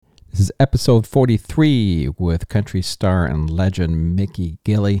is episode 43 with country star and legend Mickey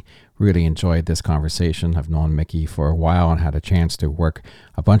Gilley. Really enjoyed this conversation. I've known Mickey for a while and had a chance to work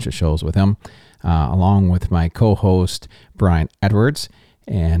a bunch of shows with him, along with my co-host Brian Edwards.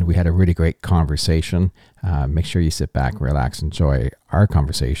 And we had a really great conversation. Make sure you sit back, relax, enjoy our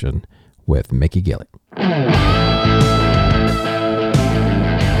conversation with Mickey Gilley.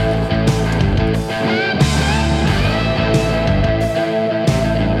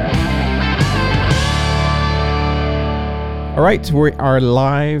 All right, we are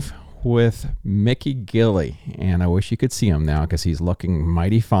live with Mickey Gilley, and I wish you could see him now because he's looking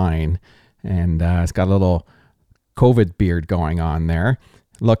mighty fine, and he's got a little COVID beard going on there.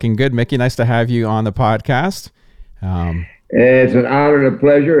 Looking good, Mickey. Nice to have you on the podcast. It's an honor and a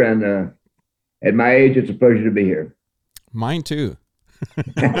pleasure, and at my age, it's a pleasure to be here. Mine too.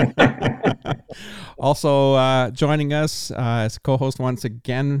 Also joining us as co-host once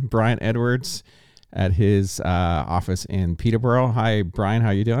again, Brian Edwards at his office in Peterborough. Hi, Brian. How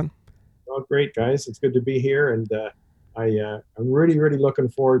you doing? Oh, great, guys. It's good to be here, and I'm really looking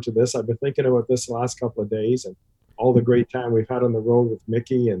forward to this. I've been thinking about this the last couple of days, and all the great time we've had on the road with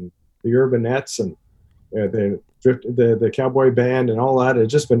Mickey and the Urbanettes and the Cowboy Band and all that.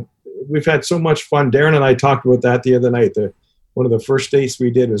 We've had so much fun. Darren and I talked about that the other night. One of the first dates we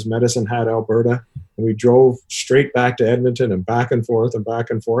did was Medicine Hat, Alberta, and we drove straight back to Edmonton and back and forth,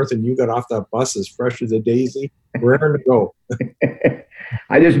 and you got off that bus as fresh as a daisy, raring to go.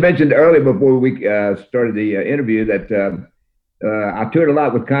 I just mentioned earlier before we started the interview that I toured a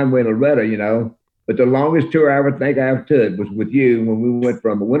lot with Conway and Loretta, but the longest tour I ever think I ever took was with you when we went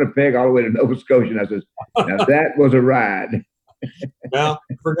from Winnipeg all the way to Nova Scotia. And I said, now that was a ride. Well,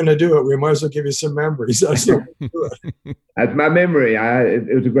 if we're going to do it, we might as well give you some memories. That's my memory.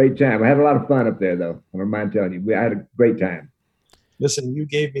 It was a great time. I had a lot of fun up there, though. I don't mind telling you. I had a great time. Listen, you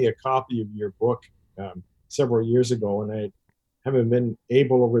gave me a copy of your book several years ago, and I haven't been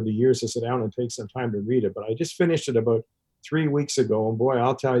able over the years to sit down and take some time to read it, but I just finished it about 3 weeks ago. And boy,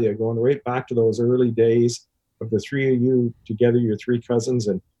 I'll tell you, going right back to those early days of the three of you together, your three cousins,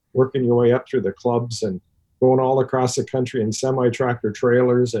 and working your way up through the clubs and going all across the country in semi-tractor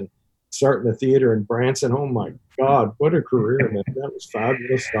trailers and starting a theater in Branson. Oh my God, what a career, man. That was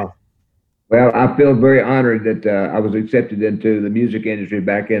fabulous stuff. Well, I feel very honored that I was accepted into the music industry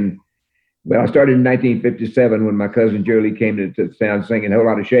back in, I started in 1957 when my cousin Gilley came to town singing A Whole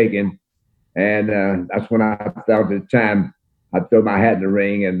Lot of Shaking. And that's when I thought at the time I'd throw my hat in the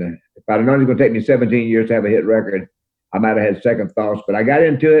ring. And if I'd known it was going to take me 17 years to have a hit record, I might have had second thoughts. But I got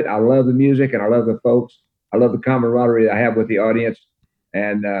into it. I love the music and I love the folks. I love the camaraderie I have with the audience.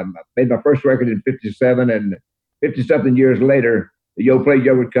 And I made my first record in 57, and 50-something years later, the Yo Play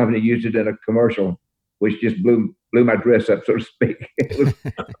Yogurt Company used it in a commercial, which just blew my dress up, so to speak. It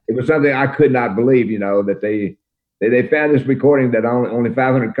was something I could not believe, that they found this recording that only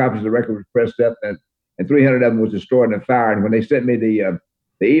 500 copies of the record was pressed up, and 300 of them was destroyed in a fire. And when they sent me the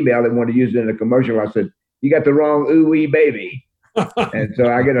email, they wanted to use it in a commercial. I said, "You got the wrong ooh-wee baby." And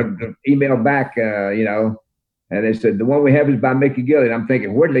so I get an email back, and they said, "The one we have is by Mickey Gilley." And I'm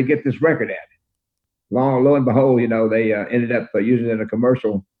thinking, where did they get this record at? Lo and behold, they ended up using it in a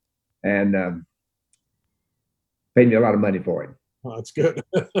commercial and paid me a lot of money for it. Oh, that's good.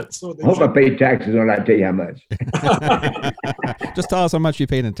 I hope I paid taxes on it. I tell you how much. Just tell us how much you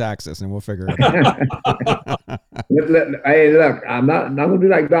paid in taxes, and we'll figure it out. Hey, look, I'm not going to be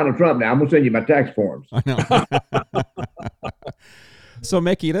like Donald Trump now. I'm going to send you my tax forms. I know. So,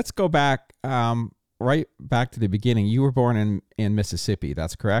 Mickey, let's go back, right back to the beginning. You were born in Mississippi.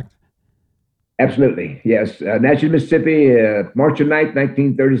 That's correct? Absolutely. Yes. Natchez, Mississippi, March 9th,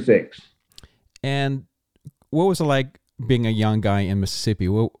 1936. And what was it like being a young guy in Mississippi?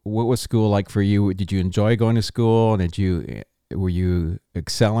 What was school like for you? Did you enjoy going to school? Were you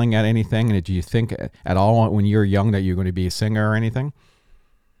excelling at anything? And did you think at all when you were young that you were going to be a singer or anything?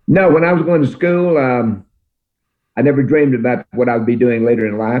 No, when I was going to school, I never dreamed about what I would be doing later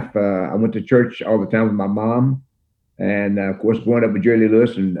in life. I went to church all the time with my mom. And of course, growing up with Jerry Lee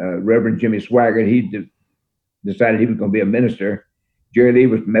Lewis and Reverend Jimmy Swaggart, he decided he was going to be a minister. Jerry Lee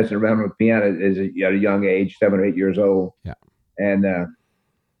was messing around with the piano at a young age, 7 or 8 years old. Yeah. And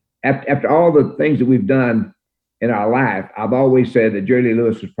after all the things that we've done in our life, I've always said that Jerry Lee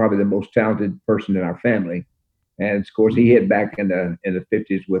Lewis was probably the most talented person in our family. And of course, he hit back in the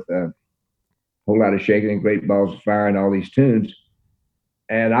 50s with A Whole Lot of Shaking and Great Balls of Fire and all these tunes.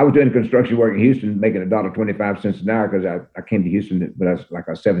 And I was doing construction work in Houston, making $1.25 an hour because I came to Houston when I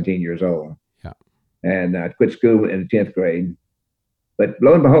was 17 years old. Yeah. And I quit school in the 10th grade. But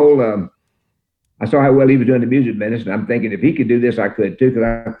lo and behold, I saw how well he was doing the music business, and I'm thinking if he could do this, I could too. Because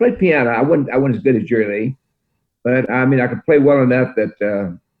I played piano, I wasn't as good as Jerry Lee, but I mean, I could play well enough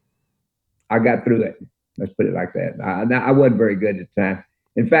that I got through it. Let's put it like that. I wasn't very good at the time.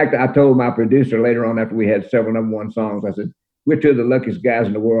 In fact, I told my producer later on after we had several #1 songs, I said, we're two of the luckiest guys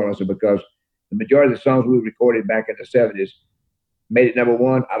in the world. I said, because the majority of the songs we recorded back in the 70s made it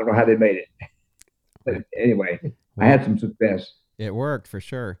 #1. I don't know how they made it. But anyway, well, I had some success. It worked for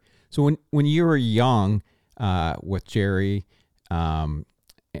sure. So when you were young with Jerry,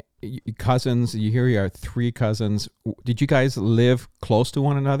 cousins, you hear you are 3 cousins. Did you guys live close to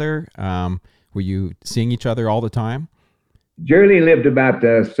one another? Were you seeing each other all the time? Jerry Lee lived about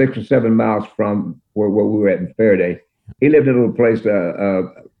 6 or 7 miles from where we were at in Faraday. He lived in a little place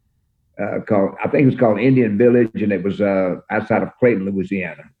called, I think it was called Indian Village, and it was outside of Clayton,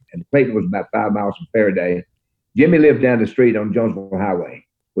 Louisiana. And Clayton was about 5 miles from Faraday. Jimmy lived down the street on Jonesville Highway,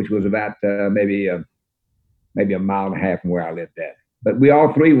 which was about maybe a mile and a half from where I lived at. But we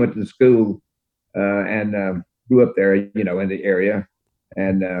all 3 went to school and grew up there, in the area,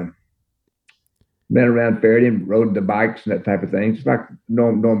 and ran around Faraday and rode the bikes and that type of thing. It's like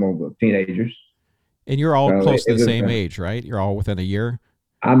normal teenagers. And you're all close to the same age, right? You're all within a year?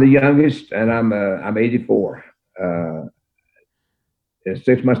 I'm the youngest, and I'm 84.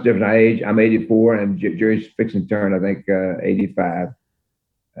 6 months different age. I'm 84, and Jerry's fixing to turn, I think, 85.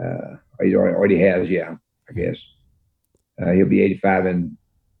 He already has, yeah, I guess. He'll be 85 in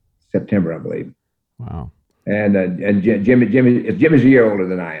September, I believe. Wow. And Jimmy's a year older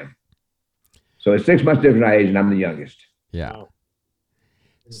than I am. So it's 6 months different age, and I'm the youngest. Yeah. Wow.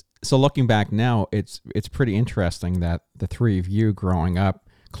 So looking back now, it's pretty interesting that the 3 of you growing up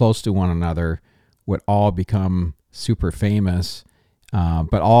close to one another would all become super famous,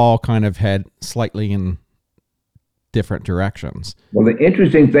 but all kind of head slightly in different directions. Well, the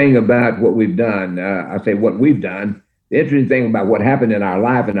interesting thing about what we've done, I say what we've done, the interesting thing about what happened in our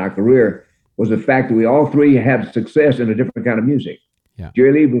life and our career was the fact that we all 3 had success in a different kind of music. Yeah.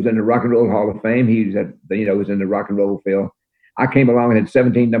 Jerry Lee was in the Rock and Roll Hall of Fame. He was was in the rock and roll field. I came along and had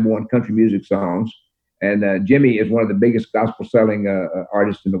 17 #1 country music songs. And Jimmy is one of the biggest gospel selling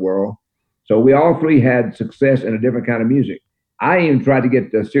artists in the world. So we all 3 had success in a different kind of music. I even tried to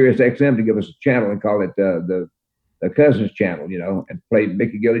get Sirius XM to give us a channel and call it the Cousins channel, and play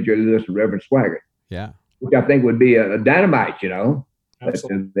Mickey Gilley, Jerry Lewis, and Reverend Swaggart. Yeah. Which I think would be a dynamite, But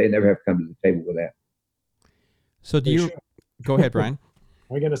they never have come to the table with that. So go ahead, Brian.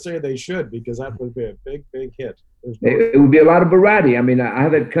 I'm going to say they should, because that would be a big, big hit. It would be a lot of variety. I mean, I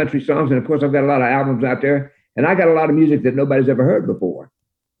have had country songs, and of course, I've got a lot of albums out there, and I got a lot of music that nobody's ever heard before.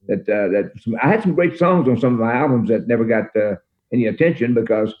 I had some great songs on some of my albums that never got any attention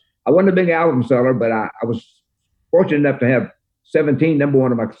because I wasn't a big album seller, but I was fortunate enough to have 17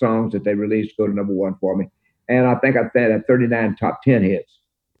 #1 of my songs that they released go to #1 for me, and I think I had 39 top 10 hits.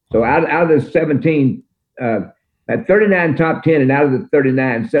 So out of the 17. At 39 top 10, and out of the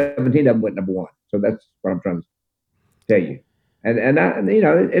 39, 17 of them went #1. So that's what I'm trying to tell you. And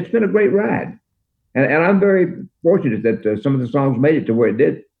it's been a great ride. And I'm very fortunate that some of the songs made it to where it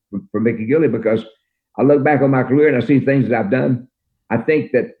did for Mickey Gilley, because I look back on my career and I see things that I've done. I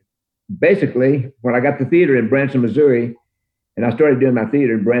think that basically when I got the theater in Branson, Missouri, and I started doing my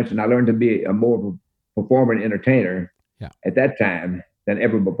theater in Branson, I learned to be a more of a performer and entertainer at that time than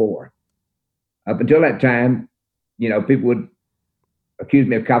ever before. Up until that time, people would accuse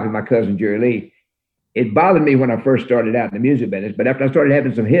me of copying my cousin Jerry Lee. It bothered me when I first started out in the music business, but after I started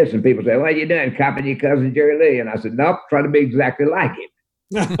having some hits and people say, "What are you doing, copying your cousin Jerry Lee?" And I said, "Nope, try to be exactly like him."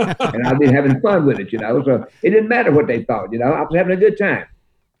 And I've been having fun with it, So it didn't matter what they thought, I was having a good time.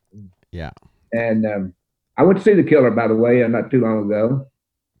 Yeah. And I went to see The Killer, by the way, not too long ago.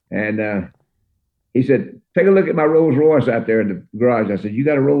 And he said, "Take a look at my Rolls Royce out there in the garage." I said, "You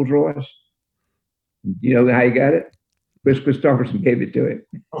got a Rolls Royce?" You know how he got it? Chris Christopherson gave it to him.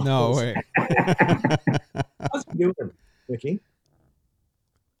 No way. How's he doing, Mickey?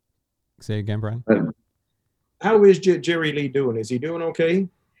 Say again, Brian. How is Jerry Lee doing? Is he doing okay?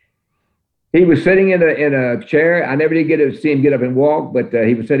 He was sitting in a chair. I never did get to see him get up and walk, but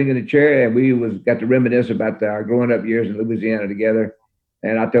he was sitting in a chair, and we got to reminisce about our growing up years in Louisiana together.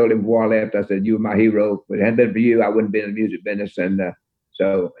 And I told him before I left, I said, "You were my hero. If it hadn't been for you, I wouldn't be in the music business." And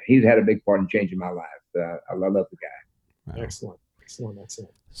so he's had a big part in changing my life. I love the guy. Wow. Excellent.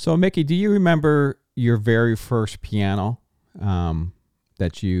 So, Mickey, do you remember your very first piano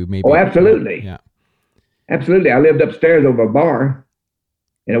that you maybe? Oh, absolutely. Yeah. Absolutely. I lived upstairs over a bar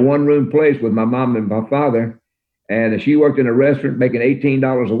in a one-room place with my mom and my father, and she worked in a restaurant making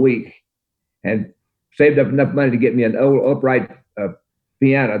 $18 a week and saved up enough money to get me an old upright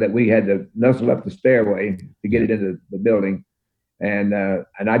piano that we had to nuzzle up the stairway to get it into the building. And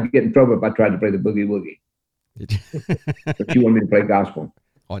I'd get in trouble if I tried to play the boogie woogie. Did you? But she wanted me to play gospel.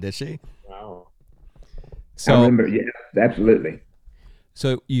 Oh, did she? Wow. I remember, yeah, absolutely.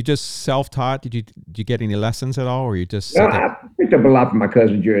 So you just self-taught? Did you get any lessons at all, or you just? Well, I picked up a lot from my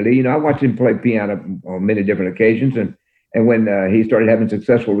cousin Jerry. You know, I watched him play piano on many different occasions, and when he started having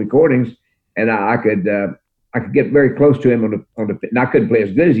successful recordings, and I could get very close to him on the. And I couldn't play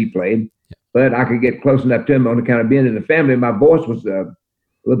as good as he played, but I could get close enough to him on account of being in the family. My voice was a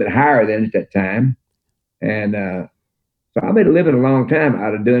little bit higher than at that time, and so I made a living a long time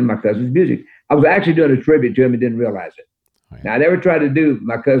out of doing my cousin's music. I was actually doing a tribute to him and didn't realize it. Oh, yeah. Now, I never tried to do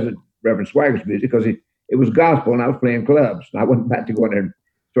my cousin Reverend Swaggart's music because it was gospel and I was playing clubs. And I wasn't about to go in there and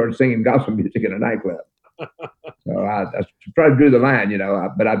start singing gospel music in a nightclub. So I tried to do the line, you know,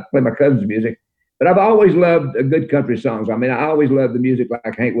 but I play my cousin's music. But I've always loved good country songs. I mean, I always loved the music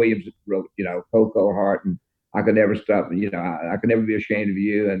like Hank Williams wrote, you know, Cold Cold Heart and I Could Never Stop, you know, I Could Never Be Ashamed of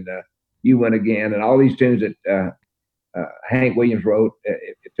You and You Win Again and all these tunes that Hank Williams wrote,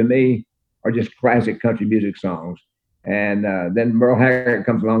 to me, are just classic country music songs. And then Merle Haggard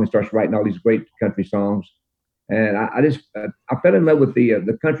comes along and starts writing all these great country songs. And I just fell in love with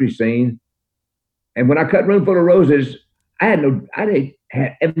the country scene. And when I cut Room Full of Roses, I didn't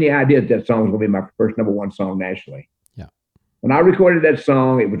have any idea that song was going to be my first #1 song nationally. Yeah. When I recorded that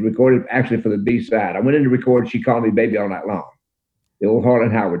song, it was recorded actually for the B-side. I went in to record She Called Me Baby All Night Long, the old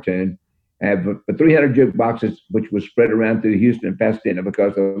Harlan Howard tune. For 300 jukeboxes, which was spread around through Houston and Pasadena,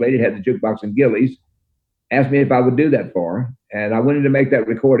 because the lady had the jukebox in Gilley's, asked me if I would do that for her. And I went in to make that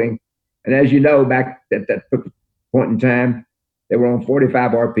recording. And as you know, back at that point in time, they were on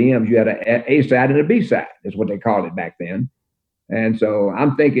 45 RPMs. You had an A-side and a B-side, is what they called it back then. And so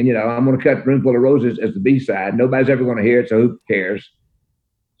I'm thinking, you know, I'm going to cut Room Full of Roses as the B-side. Nobody's ever going to hear it, so who cares?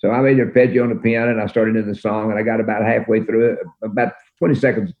 So I made an arpeggio on the piano, and I started in the song, and I got about halfway through it, about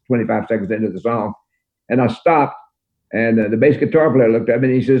 25 seconds into the song, and I stopped, and the bass guitar player looked at me,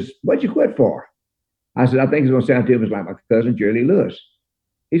 and he says, "What'd you quit for?" I said, "I think it's going to sound to him like my cousin, Jerry Lewis."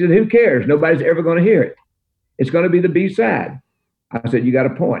 He said, "Who cares? Nobody's ever going to hear it. It's going to be the B-side." I said, "You got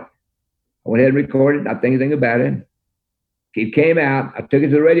a point." I went ahead and recorded it, not think anything about it. It came out. I took it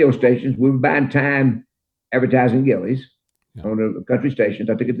to the radio stations. We were buying time advertising Gilley's. Yeah. On the country stations.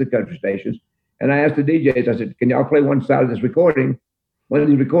 I took it to the country stations, and I asked the DJs, I said, "Can y'all play one side of this recording, one of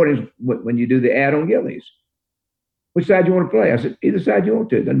these recordings, when you do the ad on Gilley's? Which side you want to play?" I said, "Either side you want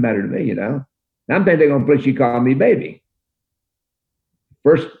to. It doesn't matter to me, you know." And I'm thinking they're going to play She Called Me Baby.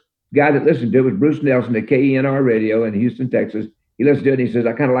 First guy that listened to it was Bruce Nelson at KENR Radio in Houston, Texas. He listened to it, and he says,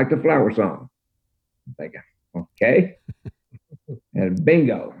 "I kind of like the flower song." I'm thinking, okay. And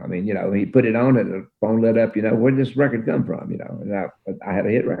bingo. I mean, you know, he put it on and the phone lit up, you know, where did this record come from? You know, and I had a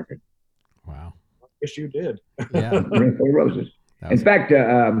hit record. Wow. Yes, you did. Yeah. Room Full of Roses. In fact,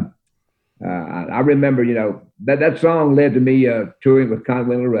 I remember, you know, that song led to me touring with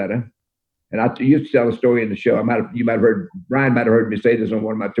Conway and Loretta. And I used to tell a story in the show. You might have heard, Brian might have heard me say this on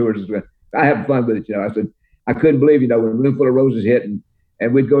one of my tours. I have fun with it, you know. I said, I couldn't believe, you know, when Room Full of Roses hit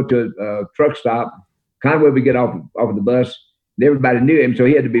and we'd go to a truck stop, Conway would get off of the bus. And everybody knew him, so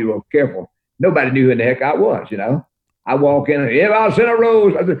he had to be real careful. Nobody knew who in the heck I was, you know. I walk in, and if I sent a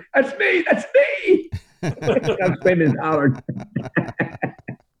rose, I said, "That's me, that's me." I'm screaming and hollering.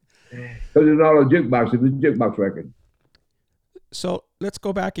 Because it was all a jukebox. It was a jukebox record. So let's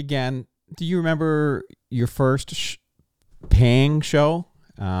go back again. Do you remember your first paying show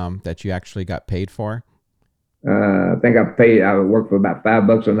that you actually got paid for? I think I worked for about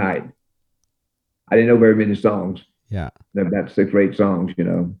 $5 a night. I didn't know very many songs. Yeah. About 6 or 8 songs, you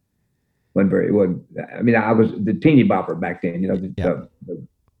know. I mean, I was the teeny bopper back then, you know.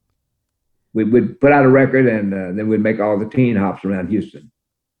 We'd put out a record and then we'd make all the teen hops around Houston.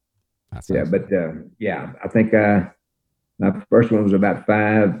 Yeah, but I think my first one was about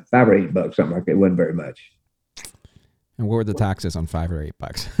 $5 or $8, something like that. It wasn't very much. And what were the taxes on $5 or $8?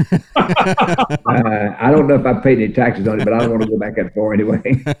 I don't know if I paid any taxes on it, but I don't want to go back that far anyway.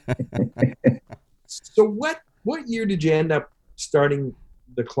 So what year did you end up starting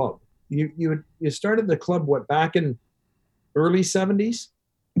the club? You started the club back in early 70s?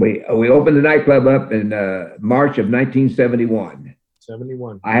 We opened the nightclub up in March of 1971.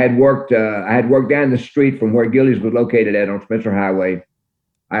 71. I had worked down the street from where Gilley's was located on Spencer Highway.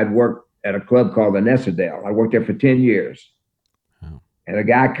 I had worked at a club called the Nessadale. I worked there for 10 years. Oh. And a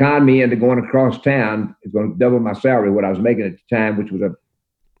guy conned me into going across town. He's going to double my salary, what I was making at the time, which was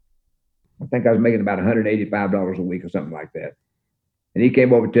I think I was making about $185 a week or something like that. And he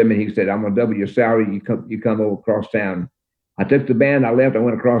came over to me and he said, "I'm going to double your salary. You come over across town I took the band, I left, I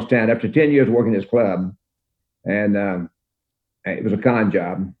went across town after 10 years working this club, and it was a con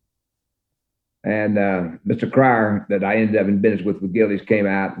job. And Mr. Cryer, that I ended up in business with Gilley's, came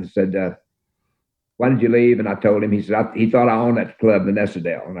out and said, why did you leave? And I told him. He said, he thought I owned that club in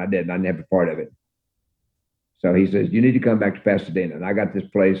Estadale, and I didn't. I never part of it. So he says, you need to come back to Pasadena, and I got this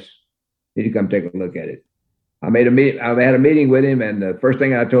place. You need to come take a look at it. I had a meeting with him, and the first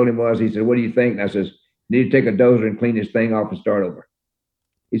thing I told him was, he said, what do you think? And I says, you need to take a dozer and clean this thing off and start over.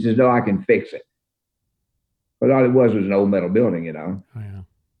 He says, no, I can fix it. But all it was an old metal building, you know. Oh, yeah.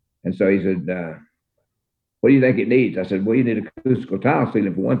 And so he said, what do you think it needs? I said, well, you need acoustical tile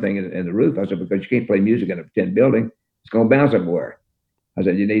ceiling for one thing, and the roof. I said, because you can't play music in a tin building. It's going to bounce everywhere. I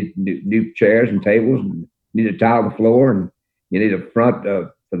said, you need new chairs and tables, and you need to tile the floor, and you need a front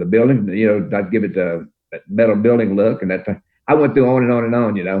for the building, you know, not give it that metal building look. And that I went through on and on and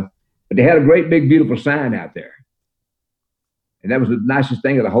on, you know. But they had a great, big, beautiful sign out there. And that was the nicest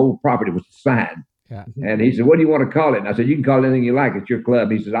thing of the whole property was the sign. Yeah. And he said, what do you want to call it? And I said, you can call it anything you like. It's your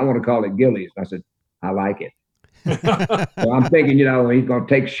club. He said, I want to call it Gilley's. And I said, I like it. So I'm thinking, you know, he's going to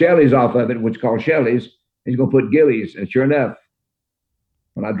take Shelley's off of it, which is called Shelley's. He's going to put Gilley's. And sure enough,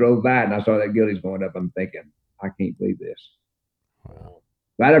 when I drove by and I saw that Gilley's going up, I'm thinking, I can't believe this. Wow.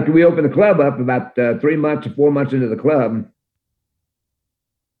 Right after we opened the club up, about 3 months or 4 months into the club,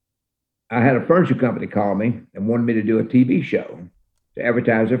 I had a furniture company call me and wanted me to do a TV show to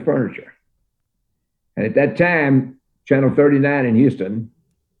advertise their furniture. And at that time, Channel 39 in Houston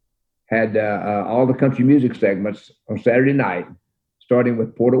had all the country music segments on Saturday night, starting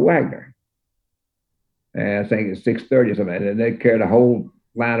with Porter Wagner. And I think it's 6:30 or something. And they carried a whole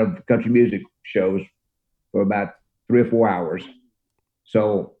line of country music shows for about 3 or 4 hours.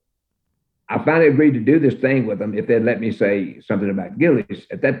 So I finally agreed to do this thing with them if they'd let me say something about Gilley's.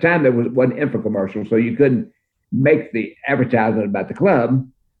 At that time, there wasn't infomercial, so you couldn't make the advertisement about the club.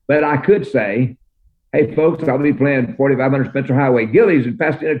 But I could say, hey, folks, I'll be playing 4500 Spencer Highway, Gilley's in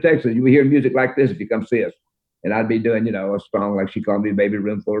Pasadena, Texas. You will hear music like this if you come see us. And I'd be doing, you know, a song like She Called Me Baby,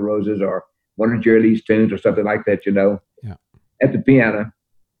 Room Full of Roses, or one of Jerry Lee's tunes or something like that, you know, yeah, at the piano.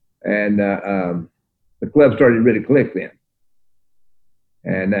 And the club started to really click then.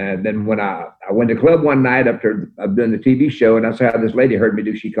 And then when I went to the club one night after doing the TV show, and I saw how this lady heard me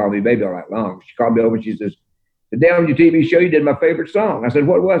do She Called Me Baby all night long. She called me over and she says, today on your TV show, you did my favorite song. I said,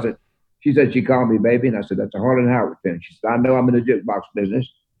 what was it? She said, She Called Me Baby. And I said, that's a Harlan Howard tune. She said, I know I'm in the jukebox business.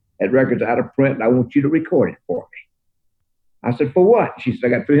 That record's out of print, and I want you to record it for me. I said, for what? She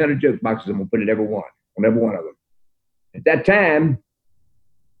said, I got 300 jukeboxes. I'm going to put it on every one of them. At that time,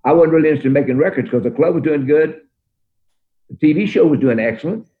 I wasn't really interested in making records because the club was doing good. The TV show was doing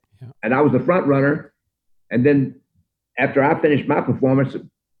excellent. Yeah. And I was the front runner. And then after I finished my performance,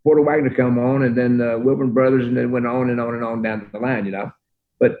 Porter Wagner come on, and then Wilburn Brothers, and then went on and on and on down the line, you know.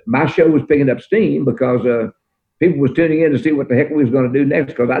 But my show was picking up steam because people was tuning in to see what the heck we was going to do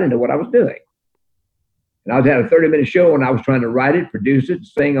next because I didn't know what I was doing. And I had a 30-minute show, and I was trying to write it, produce it,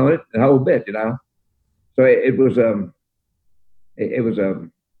 sing on it, the whole bit, you know. So it was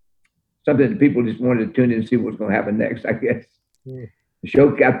something that people just wanted to tune in and see what was going to happen next, I guess. Yeah. The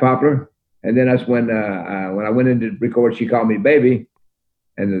show got popular, and then that's when I went in to record She Called Me Baby,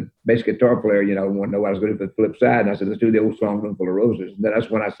 and the bass guitar player, you know, wanted to know what I was going to do for the flip side. And I said, let's do the old song, Room Full of Roses. And then that's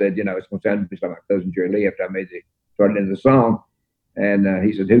when I said, you know, it's going to sound like my cousin Jerry Lee after I started into the song. And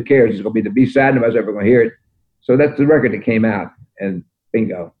he said, who cares? It's going to be the B-side. Nobody's ever going to hear it. So that's the record that came out. And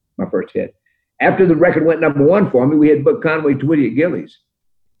bingo, my first hit. After the record went #1 for me, we had booked Conway Twitty at Gilley's.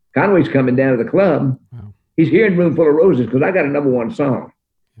 Conway's coming down to the club. Wow. He's hearing Room Full of Roses because I got a #1 song.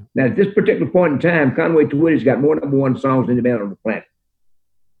 Yeah. Now, at this particular point in time, Conway Twitty's got more #1 songs than any band on the planet.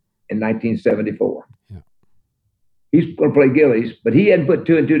 In 1974. Yeah. He's going to play Gilley's, but he hadn't put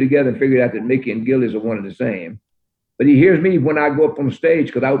 2 and 2 together and figured out that Mickey and Gilley's are one and the same. But he hears me when I go up on the stage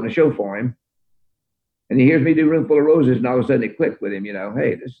because I open a show for him, and he hears me do Room Full of Roses, and all of a sudden it clicked with him, you know,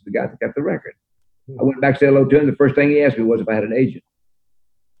 hey, this is the guy that got the record. I went back to say hello to him. The first thing he asked me was if I had an agent.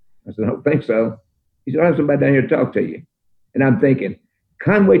 I said, I don't think so. He said, I have somebody down here to talk to you. And I'm thinking,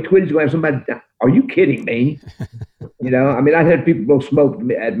 Conway Twitty's going to have somebody down. Are you kidding me? You know, I mean, I had people blow smoke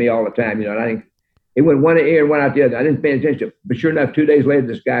at me all the time, you know, and I think it went one ear and one out the other. I didn't pay attention. But sure enough, 2 days later,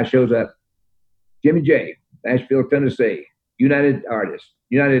 this guy shows up. Jimmy J, Nashville, Tennessee, United Artists,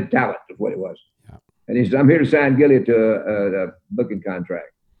 United Talent is what it was. Yeah. And he said, I'm here to sign Gilley to a booking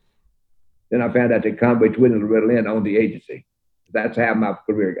contract. Then I found out that Conway Twitty and Loretta Lynn owned the agency. That's how my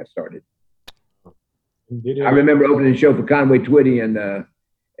career got started. I remember opening the show for Conway Twitty, and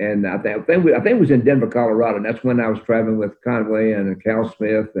I think it was in Denver, Colorado. And that's when I was traveling with Conway and Cal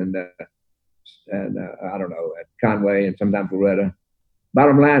Smith and and I don't know, at Conway and sometimes Loretta.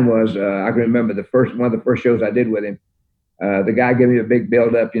 Bottom line was, I can remember one of the first shows I did with him. The guy gave me a big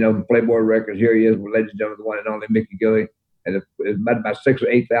build up, from Playboy Records. Here he is, ladies and gentlemen, the one and only Mickey Gilley. And it was about 6,000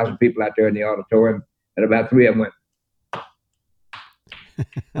 or 8,000 people out there in the auditorium, and about 3 of them went.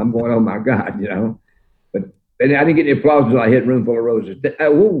 I'm going, oh my God, But and I didn't get any applause until I hit Room Full of Roses.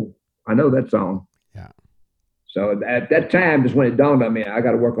 Ooh, I know that song. Yeah. So at that time is when it dawned on me, I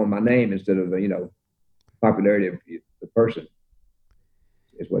got to work on my name instead of popularity of the person.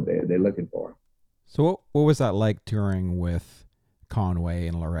 Is what they're looking for. So what was that like touring with Conway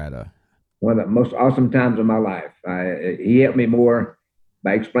and Loretta? One of the most awesome times of my life. He helped me more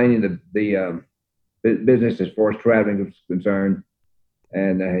by explaining the business as far as traveling is concerned,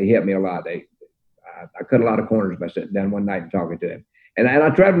 and he helped me a lot. I cut a lot of corners by sitting down one night and talking to him. And I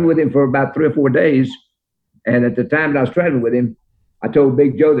traveled with him for about 3 or 4 days. And at the time that I was traveling with him, I told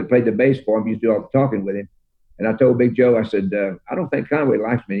Big Joe that played the bass for him, used to do all the talking with him. And I told Big Joe, I said, I don't think Conway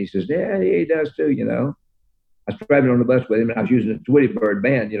likes me. And he says, yeah, he does too, I was traveling on the bus with him, and I was using the Twitty Bird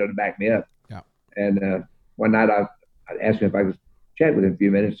band, to back me up. Yeah. And one night I asked him if I could chat with him a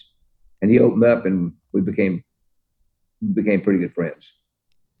few minutes, and he opened up, and we became pretty good friends.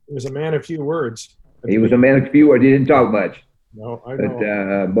 He was a man of few words. He was a man of few words. He didn't talk much. No, I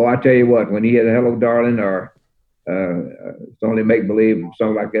know. But boy, I tell you what, when he had a Hello Darling or It's Only Make Believe,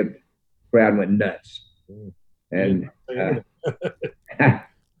 something like that, the crowd went nuts. And I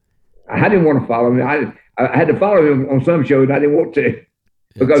didn't want to follow him. I had to follow him on some shows. I didn't want to,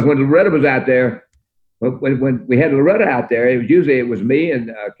 because when Loretta was out there, when we had Loretta out there, it was me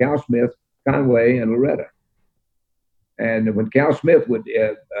and Cal Smith, Conway, and Loretta. And when Cal Smith would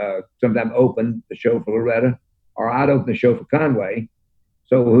sometimes open the show for Loretta, or I'd open the show for Conway.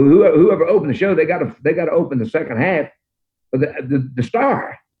 So whoever opened the show, they got to open the second half for the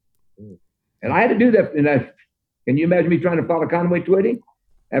star. And I had to do that. And can you imagine me trying to follow Conway Twitty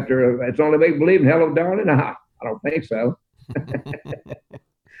after It's Only Make Believe and Hello Darling? I don't think so.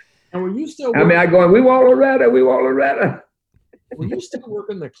 And were you still? I going, we want Loretta, we want Loretta. Were you still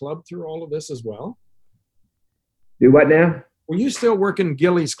working the club through all of this as well? Do what now? Were you still working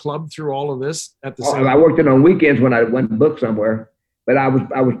Gilley's club through all of this at the same time? I worked it on weekends when I went and booked somewhere, but I was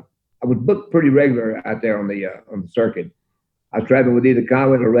booked pretty regular out there on the circuit. I was traveling with either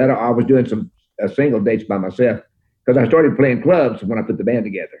Conway or Loretta, or I was doing some single dates by myself, because I started playing clubs when I put the band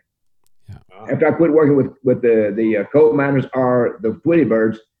together. Yeah. After I quit working with the coal miners or the Twitty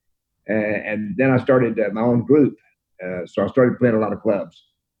Birds, and then I started my own group. So I started playing a lot of clubs.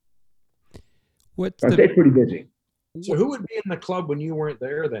 So I stayed pretty busy. So who would be in the club when you weren't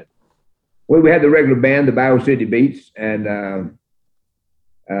there then? Well, we had the regular band, the Bio City Beats, and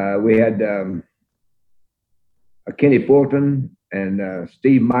we had Kenny Fulton and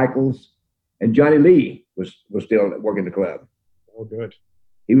Steve Michaels, and Johnny Lee was still working the club. Oh, good.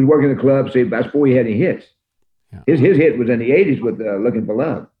 He was working the club. See, that's before he had any hits. Yeah. His hit was in the '80s with "Looking for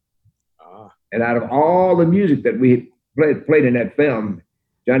Love." And out of all the music that we played in that film,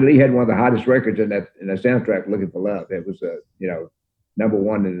 Johnny Lee had one of the hottest records in that soundtrack, "Looking for Love." It was number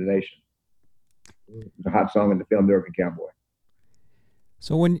one in the nation. It was a hot song in the film, "The Urban Cowboy."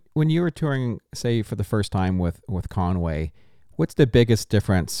 So when you were touring, say for the first time with Conway, what's the biggest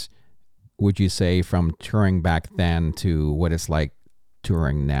difference, would you say, from touring back then to what it's like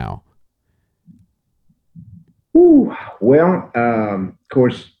touring now? Ooh, well, of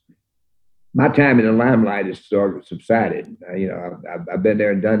course, my time in the limelight has sort of subsided. I've been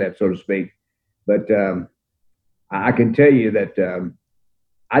there and done that, so to speak. But I can tell you that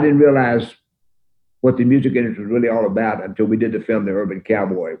I didn't realize what the music industry was really all about until we did the film "The Urban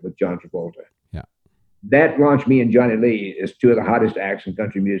Cowboy" with John Travolta. Yeah, that launched me and Johnny Lee as two of the hottest acts in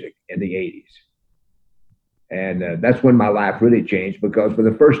country music in the '80s. And that's when my life really changed, because for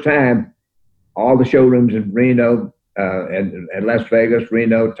the first time, all the showrooms in Reno, and Las Vegas,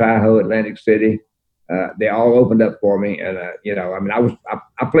 Reno, Tahoe, Atlantic City, they all opened up for me. And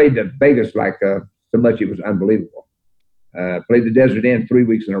I played to Vegas like so much it was unbelievable. Played the Desert Inn 3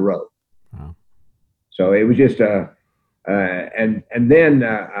 weeks in a row. Wow. So it was just and then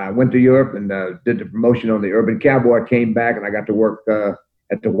I went to Europe and did the promotion on the Urban Cowboy. Came back and I got to work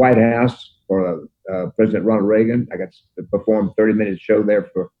at the White House for President Ronald Reagan. I got to perform a 30-minute show there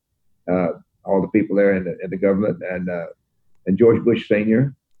for all the people there in the government, and George Bush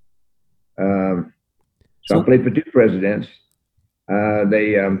Sr. So I played for two presidents.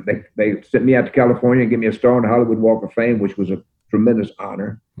 They sent me out to California and gave me a star on the Hollywood Walk of Fame, which was a tremendous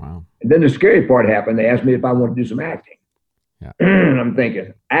honor. Wow. And then the scary part happened. They asked me if I wanted to do some acting. Yeah. I'm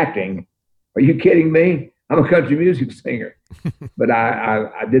thinking, acting? Are you kidding me? I'm a country music singer. But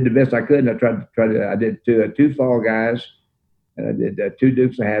I did the best I could, and I did two Fall Guys, and I did two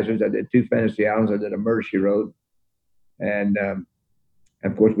Dukes of Hazzards. I did two Fantasy Islands. I did a Murder, She Wrote, and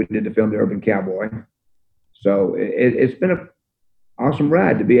of course we did the film The Urban Cowboy. So it's been an awesome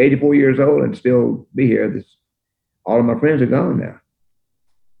ride to be 84 years old and still be here. All of my friends are gone now.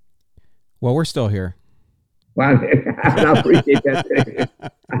 Well, we're still here. Well, I appreciate that.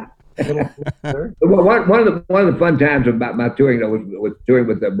 Well, one of the fun times about my touring though was touring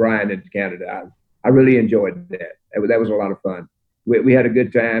with Brian in Canada. I really enjoyed that. That was a lot of fun. We had a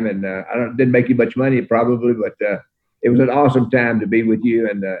good time, and didn't make you much money probably, but it was an awesome time to be with you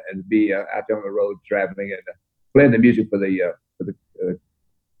and be out there on the road traveling and playing the music for the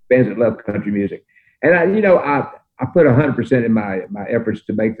bands that love country music. And I put 100% in my efforts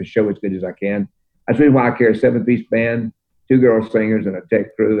to make the show as good as I can. That's the reason why I carry a 7-piece band, 2 girl singers, and a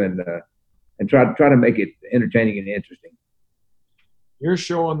tech crew, and try to make it entertaining and interesting. Your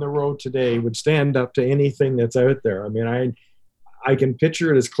show on the road today would stand up to anything that's out there. I mean, I can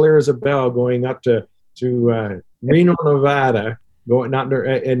picture it as clear as a bell going up to Reno, Nevada,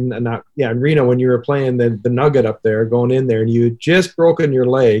 in Reno when you were playing the Nugget up there, going in there, and you had just broken your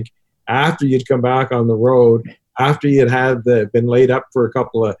leg after you'd come back on the road, after you'd been laid up for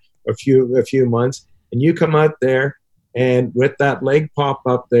a few months, and you come out there and with that leg pop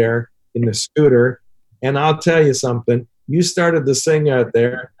up there in the scooter, and I'll tell you something, you started to sing out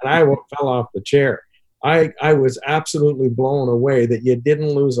there, and I fell off the chair. I was absolutely blown away that you didn't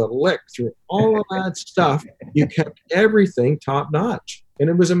lose a lick through all of that stuff. You kept everything top notch, and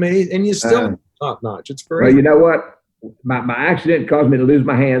it was amazing. And you still top notch. It's great. Well, you know what? My accident caused me to lose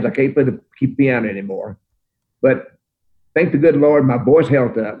my hands. I can't play the piano anymore. But thank the good Lord, my voice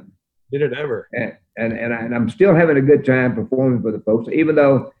held up. Did it ever? And I'm still having a good time performing for the folks, even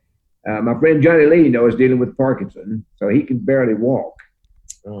though my friend Johnny Lee, is dealing with Parkinson, so he can barely walk.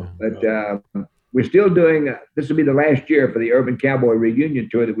 We're still doing, this will be the last year for the Urban Cowboy reunion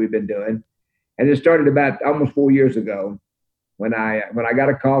tour that we've been doing. And it started about almost 4 years ago when I got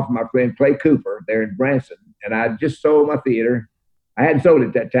a call from my friend Clay Cooper there in Branson. And I just sold my theater. I hadn't sold it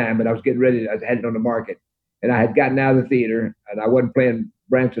at that time, but I was getting ready. I had it on the market. And I had gotten out of the theater, and I wasn't playing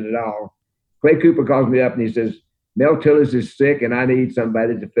Branson at all. Clay Cooper calls me up, and he says, Mel Tillis is sick, and I need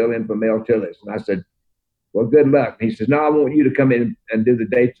somebody to fill in for Mel Tillis. And I said, well, good luck. And he says, no, I want you to come in and do the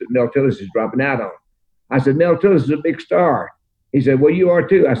dates that Mel Tillis is dropping out on. I said, Mel Tillis is a big star. He said, well, you are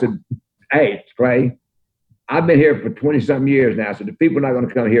too. I said, hey, Clay, I've been here for 20-something years now. I said, the people are not going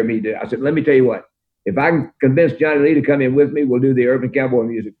to come hear me do it. I said, let me tell you what. If I can convince Johnny Lee to come in with me, we'll do the Urban Cowboy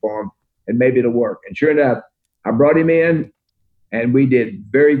music for him, and maybe it'll work. And sure enough, I brought him in, and we did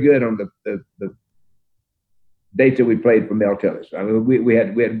very good on the dates that we played for Mel Tillis. I mean, we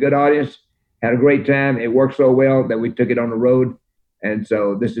had a good audience, had a great time. It worked so well that we took it on the road. And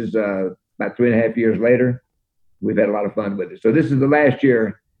so this is about 3.5 years later. We've had a lot of fun with it. So this is the last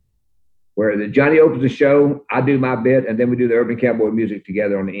year where Johnny opens the show, I do my bit, and then we do the Urban Cowboy music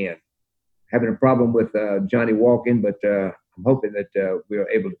together on the end. Having a problem with Johnny walking, but I'm hoping that we are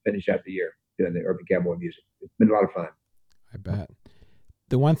able to finish out the year doing the Urban Cowboy music. It's been a lot of fun. I bet.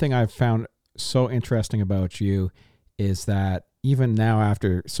 The one thing I've found so interesting about you is that even now,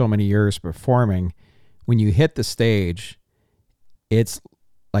 after so many years performing, when you hit the stage, it's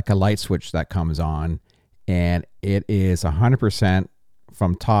like a light switch that comes on, and it is 100%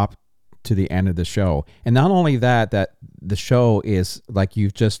 from top to the end of the show. And not only that the show is like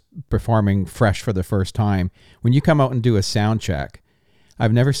you've just performing fresh for the first time. When you come out and do a sound check,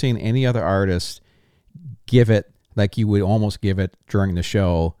 I've never seen any other artist give it like you would almost give it during the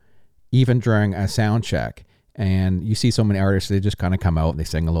show, even during a sound check. And you see so many artists, they just kind of come out and they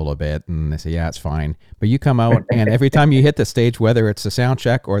sing a little bit and they say, yeah, it's fine. But you come out and every time you hit the stage, whether it's the sound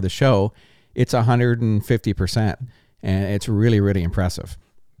check or the show, it's 150%. And it's really, really impressive.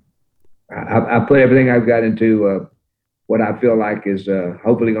 I put everything I've got into what I feel like is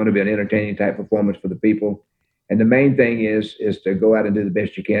hopefully going to be an entertaining type performance for the people. And the main thing is to go out and do the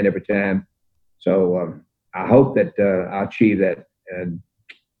best you can every time. So I hope that I'll achieve that. And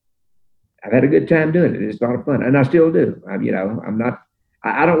I've had a good time doing it. It's a lot of fun, and I still do. I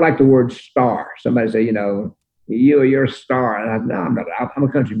don't like the word star. Somebody say, you're a star. And no, I'm not. I'm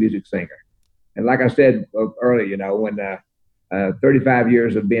a country music singer. And like I said earlier, when 35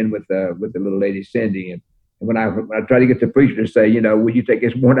 years of being with the little lady Cindy, and when I try to get the preacher to say, would you take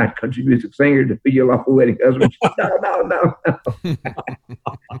this worn-out country music singer to be your lawful wedding husband? No.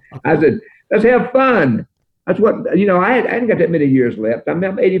 I said, let's have fun. That's what, I hadn't got that many years left. I'm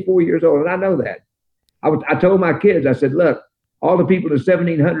 84 years old, and I know that. I told my kids, I said, look, All the people in the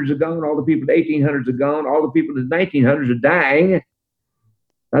 1700s are gone. All the people in the 1800s are gone. All the people in the 1900s are dying.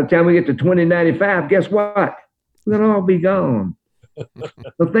 By the time we get to 2095, guess what? We're going to all be gone.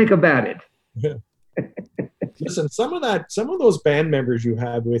 So think about it. Listen, some of those band members you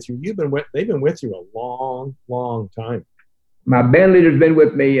had with you, they've been with you a long, long time. My band leader's been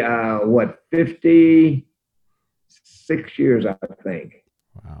with me, 56 years, I think.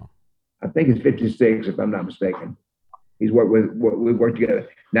 Wow. I think it's 56, if I'm not mistaken. We've worked together.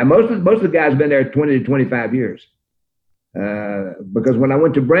 Now, most of the guys have been there 20 to 25 years. Because when I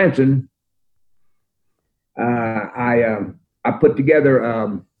went to Branson, I put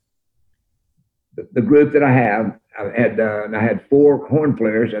together the group that I have. I had 4 horn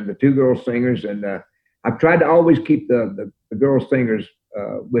players and the 2 girl singers, and I've tried to always keep the girl singers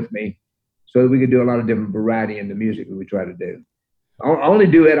with me so that we could do a lot of different variety in the music that we try to do. Only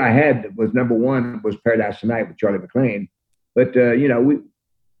duet I had that was number 1 was Paradise Tonight with Charlie McLean, but you know,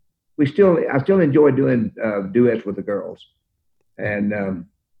 I still enjoy doing duets with the girls, and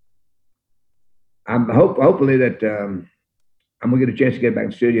hopefully that I'm gonna get a chance to get back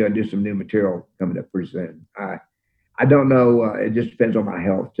in the studio and do some new material coming up pretty soon. I don't know. It just depends on my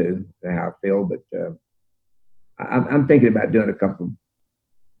health too, and how I feel. But I'm thinking about doing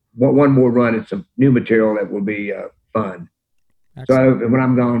one more run at some new material that will be fun. Excellent. So when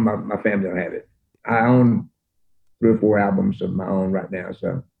I'm gone, my family will have it. I own 3 or 4 albums of my own right now,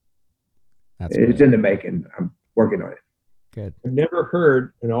 so it's in the making. I'm working on it. Good. I've never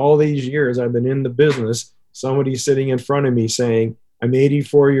heard in all these years I've been in the business somebody sitting in front of me saying, I'm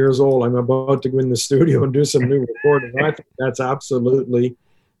 84 years old. I'm about to go in the studio and do some new recording. I think that's absolutely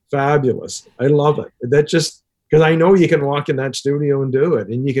fabulous. I love it. That just because I know you can walk in that studio and do it,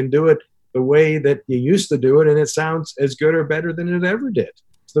 and you can do it the way that you used to do it, and it sounds as good or better than it ever did.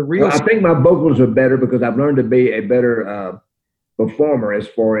 It's the real. Well, I think my vocals are better because I've learned to be a better performer as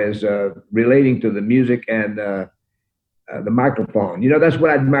far as relating to the music and the microphone. You know, that's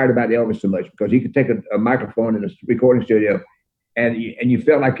what I admired about Elvis so much, because he could take a microphone in a recording studio and you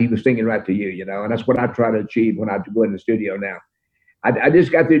felt like he was singing right to you, you know, and that's what I try to achieve when I go in the studio now. I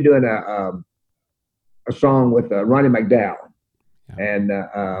just got through doing a song with Ronnie McDowell, and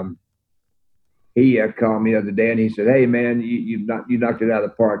he called me the other day and he said, "Hey man, you knocked it out of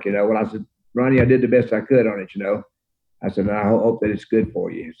the park, you know." Well, I said, "Ronnie, I did the best I could on it, you know." I said, "And I hope that it's good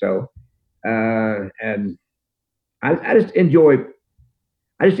for you." So, and I just enjoy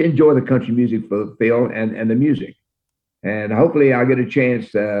the country music field and the music, and hopefully I'll get a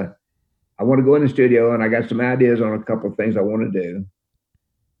chance. I want to go in the studio, and I got some ideas on a couple of things I want to do.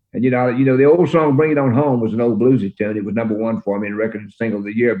 And you know, the old song "Bring It On Home" was an old bluesy tune. It was number 1 for me in record single of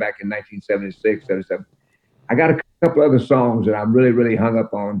the year back in 1976, 77. I got a couple other songs that I'm really, really hung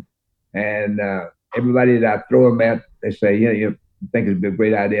up on, and everybody that I throw them at, they say, "Yeah, you think it'd be a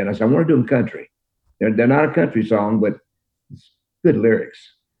great idea." And I said, "I want to do them country. They're not a country song, but it's good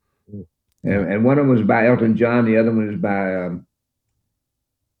lyrics." And one of them was by Elton John. The other one was by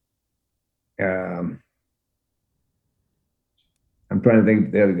I'm trying to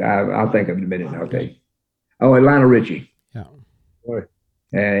think. The other guy, I'll think of it in a minute. Okay. Oh, and Lionel Richie. Yeah. Boy.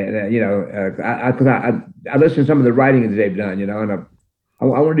 And you know, I listened to some of the writing that they've done. You know, and I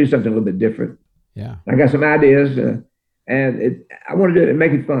want to do something a little bit different. Yeah. I got some ideas, and I want to do it and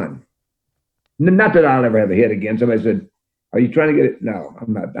make it fun. Not that I'll ever have a hit again. Somebody said, "Are you trying to get it?" No,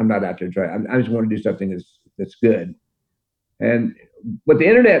 I'm not. I'm not out there trying. I just want to do something that's good. And with the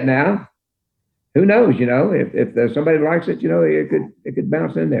internet now, who knows? You know, if somebody likes it, you know, it could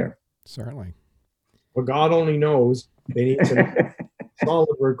bounce in there. Certainly. Well, God only knows. They need some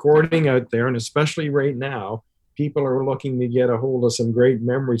solid recording out there, and especially right now, people are looking to get a hold of some great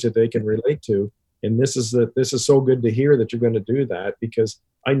memories that they can relate to. And this is so good to hear that you're going to do that, because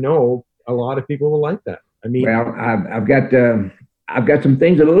I know a lot of people will like that. I mean, well, I've got some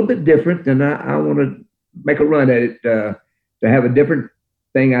things a little bit different, and I want to make a run at it to have a different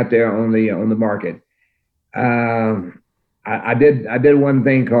thing out there on the market. I did one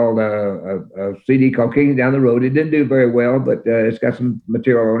thing called a CD called Kicking Down the Road. It didn't do very well, but it's got some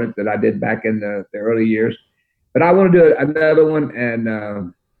material on it that I did back in the early years. But I want to do another one, and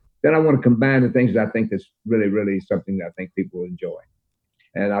then I want to combine the things that I think that's really, really something that I think people will enjoy.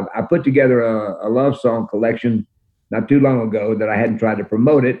 And I put together a love song collection not too long ago that I hadn't tried to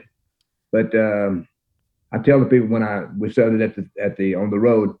promote it, but I tell the people when we sold it on the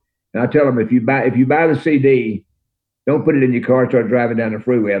road, and I tell them if you buy the CD, don't put it in your car and start driving down the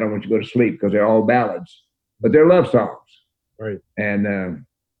freeway. I don't want you to go to sleep, because they're all ballads, but they're love songs. Right. And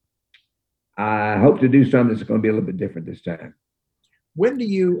I hope to do something that's going to be a little bit different this time. when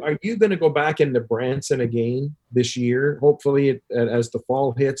are you going to go back into Branson again this year? Hopefully, as the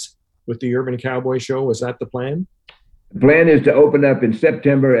fall hits with the Urban Cowboy Show. Is that the plan? The plan is to open up in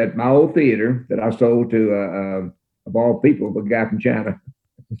September at my old theater that I sold to, of all people, a guy from China.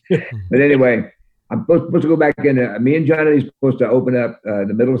 But anyway, I'm supposed to go back in. Me and Johnny are supposed to open up in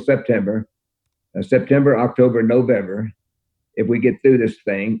the middle of September, September, October, November, if we get through this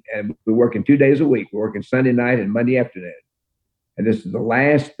thing. And we're working 2 days a week. We're working Sunday night and Monday afternoon. And this is the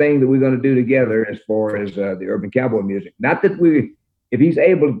last thing that we're going to do together as far as the Urban Cowboy music. Not that if he's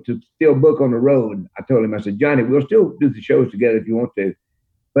able to still book on the road, I told him, I said, Johnny, we'll still do the shows together if you want to,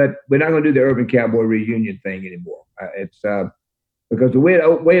 but we're not going to do the Urban Cowboy reunion thing anymore. It's because the way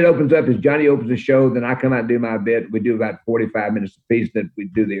it opens up is Johnny opens the show, then I come out and do my bit. We do about 45 minutes a piece, then we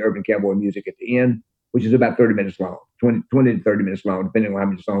do the Urban Cowboy music at the end, which is about 30 minutes long, 20 to 30 minutes long, depending on how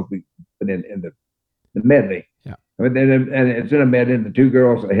many songs we put in the medley. Yeah. And it's in a medley, and the two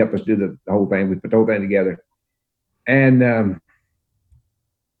girls that help us do the whole thing. We put the whole thing together. And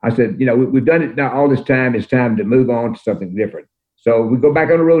I said, we've done it now all this time. It's time to move on to something different. So we go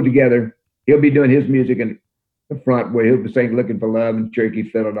back on the road together. He'll be doing his music in the front where he'll be singing Looking for Love and Cherokee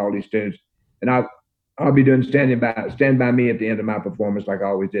Fiddle and all these tunes. And I'll be doing Stand By Me at the end of my performance like I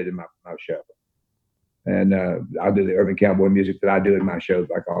always did in my show. And I'll do the Urban Cowboy music that I do in my shows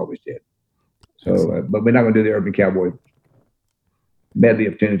like I always did. So, but we're not going to do the Urban Cowboy medley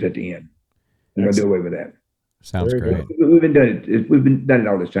of tunes at the end. We're going to do away with that. Sounds great. We've been doing it. We've been done it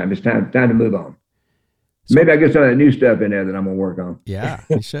all this time. It's time to move on. So, maybe I get some of that new stuff in there that I'm going to work on. Yeah,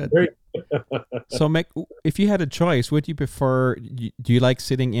 you should. So, Mick, if you had a choice, would you prefer? Do you like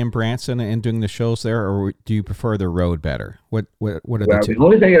sitting in Branson and doing the shows there, or do you prefer the road better? What are the two? The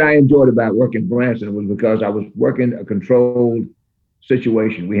only thing that I enjoyed about working Branson was because I was working a controlled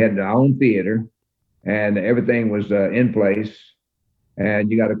situation. We had our own theater, and everything was in place.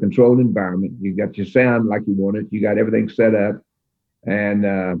 And you got a controlled environment. You got your sound like you want it. You got everything set up.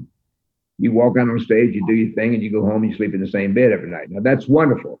 And you walk out on stage, you do your thing, and you go home and you sleep in the same bed every night. Now, that's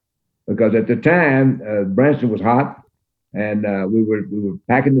wonderful because at the time, Branson was hot, and we were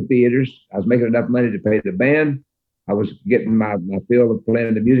packing the theaters. I was making enough money to pay the band. I was getting my feel of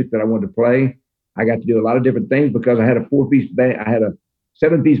playing the music that I wanted to play. I got to do a lot of different things because I had a 4-piece band. I had a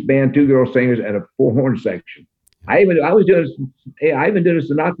 7-piece band, 2 girl singers, and a 4-horn section. I even did a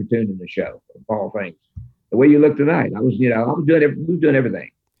Sinatra tune in the show, of all things. The Way You Look Tonight. we were doing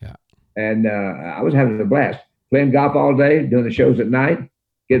everything. Yeah. And I was having a blast. Playing golf all day, doing the shows at night,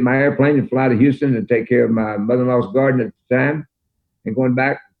 getting my airplane and fly to Houston and take care of my mother-in-law's garden at the time, and going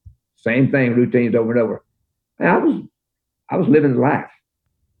back, same thing, routines over and over. And I was living the life.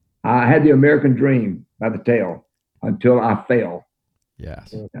 I had the American dream by the tail until I fell.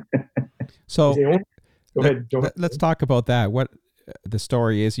 Yes. So Go ahead. Let's talk about that. What the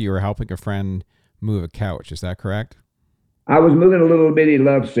story is, you were helping a friend move a couch. Is that correct? I was moving a little bitty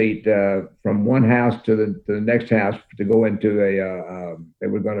love seat from one house to the next house to go into they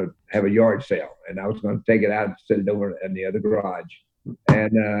were going to have a yard sale, and I was going to take it out and sit it over in the other garage.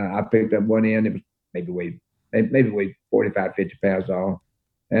 And I picked up one end. It was maybe weighed 45, 50 pounds all.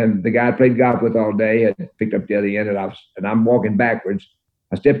 And the guy I played golf with all day had picked up the other end, and I'm walking backwards.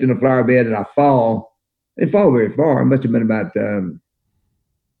 I stepped in the flower bed and I fall. I didn't fall very far. It must have been about,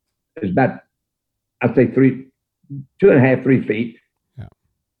 I'd say 2.5, 3 feet. Yeah.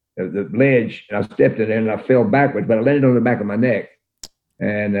 The ledge, and I stepped in there and I fell backwards, but I landed on the back of my neck.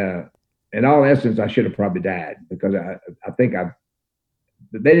 And in all essence, I should have probably died because I think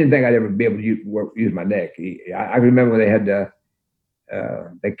they didn't think I'd ever be able to use my neck. I remember when they had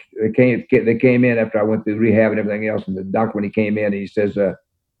they came in after I went through rehab and everything else, and the doctor, when he came in, he says,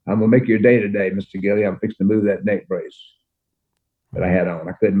 I'm gonna make your day today, Mr. Gilley. I'm fixing to move that neck brace that I had on.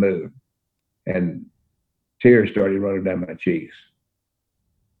 I couldn't move, and tears started running down my cheeks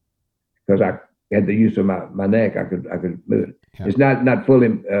because I had the use of my neck. I could move it. Yeah. It's not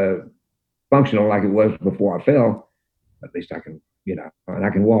fully functional like it was before I fell. At least I can, and I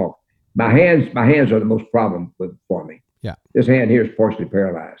can walk. My hands are the most problem for me. Yeah. This hand here is partially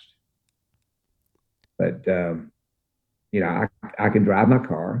paralyzed, but I can drive my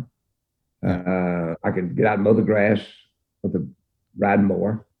car. I can get out and mow the grass with the riding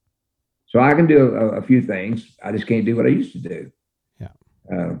mower. So I can do a few things. I just can't do what I used to do. Yeah.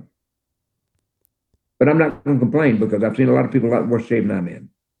 But I'm not going to complain because I've seen a lot of people a lot worse shape than I'm in.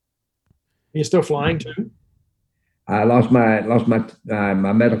 You're still flying too? I lost my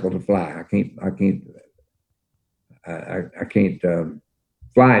medical to fly. I can't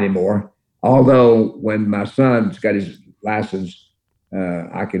fly anymore. Although when my son's got his license,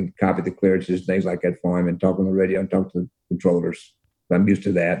 I can copy the clearances, things like that for him, and talk on the radio and talk to the controllers So I'm used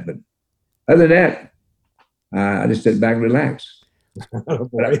to that. But other than that, I just sit back and relax. Oh,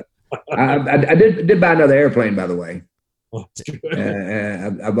 boy. I did buy another airplane, by the way. Oh, that's good.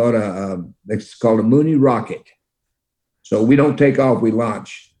 I bought it's called a Mooney rocket. So we don't take off, we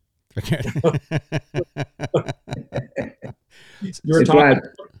launch. You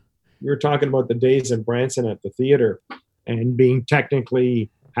were talking about the days in Branson at the theater and being technically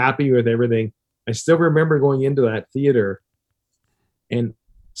happy with everything. I still remember going into that theater and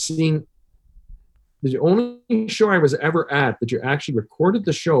seeing the only show I was ever at that you actually recorded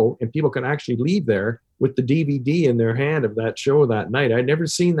the show and people could actually leave there with the DVD in their hand of that show that night. I'd never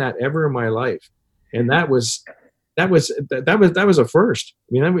seen that ever in my life. And that was a first.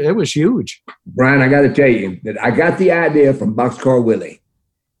 I mean, it was huge. Brian, I got to tell you that I got the idea from Boxcar Willie.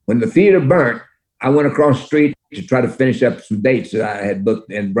 When the theater burnt, I went across the street to try to finish up some dates that I had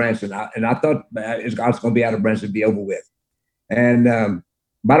booked in Branson. And I thought I was going to be out of Branson, be over with. And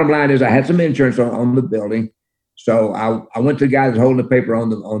bottom line is I had some insurance on the building. So I went to the guy that's holding the paper on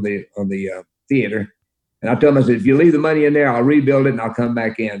the theater. And I told him, I said, if you leave the money in there, I'll rebuild it and I'll come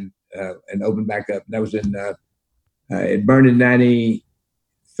back in and open back up. And that was it burned in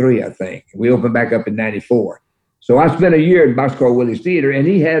 93, I think. We opened back up in 94. So I spent a year at Boxcar Willie's Theater, and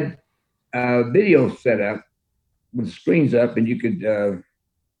he had video set up with the screens up, and you could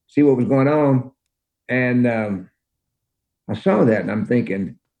see what was going on. And I saw that, and I'm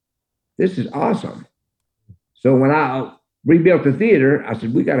thinking, this is awesome. So when I rebuilt the theater, I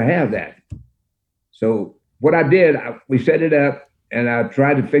said, we got to have that. So what I did, we set it up, and I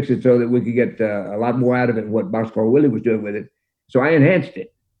tried to fix it so that we could get a lot more out of it than what Boxcar Willie was doing with it. So I enhanced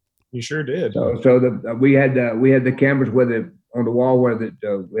it. You sure did. So we had the cameras on the wall where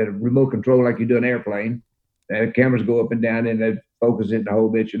we had a remote control like you do an airplane. And the cameras go up and down and they focus it the whole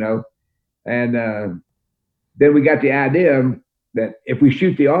bit, And then we got the idea that if we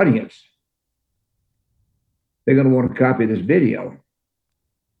shoot the audience, they're going to want to copy this video.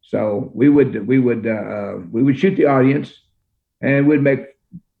 So we would shoot the audience, and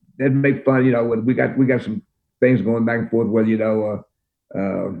they'd make fun. When we got some things going back and forth, whether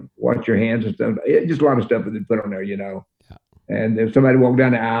watch your hands and stuff. Just a lot of stuff that they put on there, Yeah. And if somebody walked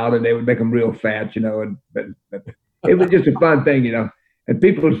down the aisle, and they would make them real fat, but it was just a fun thing, And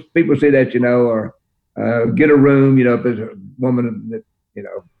people say that, or get a room, if there's a woman that,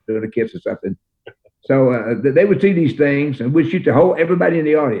 doing a kiss or something. So they would see these things, and we'd shoot everybody in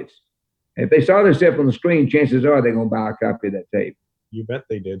the audience. And if they saw themselves on the screen, chances are they're going to buy a copy of that tape. You bet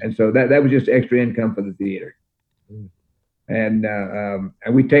they did. And so that was just extra income for the theater. Mm.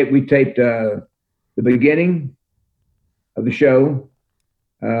 And we taped the beginning of the show,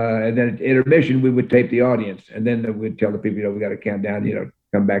 and then at intermission we would tape the audience, and then we'd tell the people, we got to count down,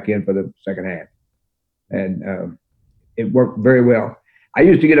 come back in for the second half, and it worked very well. I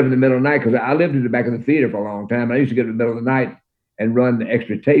used to get up in the middle of the night because I lived in the back of the theater for a long time. I used to get up in the middle of the night and run the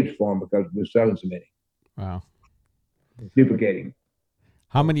extra tapes for them because we were selling so many. Wow. Duplicating.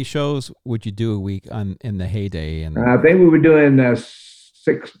 How many shows would you do a week in the heyday? And I think we were doing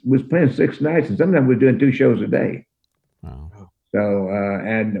six. We was playing 6 nights, and sometimes we were doing 2 shows a day. Wow. So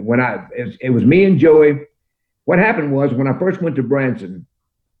and when it was me and Joey. What happened was when I first went to Branson,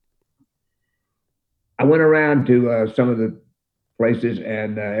 I went around to some of the places,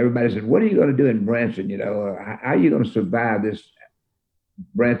 and everybody said, "What are you going to do in Branson? How are you going to survive this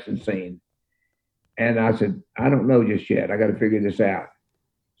Branson scene?" And I said, "I don't know just yet. I got to figure this out."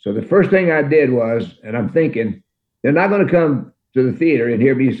 So the first thing I did was, and I'm thinking, they're not going to come to the theater and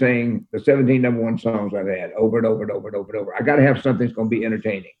hear me sing the 17 number 1 songs I've had over and over and over and over and over. I got to have something that's going to be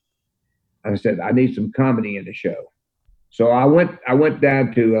entertaining. I said, I need some comedy in the show. So I went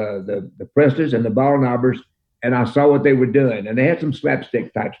down to the Prestas and the Ball Knobbers, and I saw what they were doing, and they had some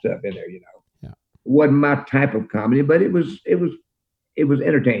slapstick type stuff in there. Yeah. It wasn't my type of comedy, but it was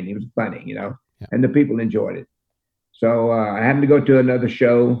entertaining. It was funny, Yeah. And the people enjoyed it. So I happened to go to another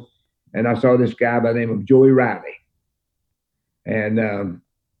show, and I saw this guy by the name of Joey Riley. And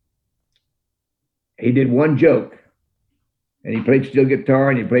he did one joke, and he played steel guitar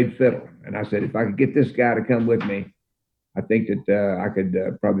and he played fiddle. And I said, if I could get this guy to come with me, I think that I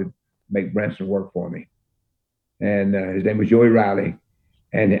could probably make Branson work for me. And his name was Joey Riley.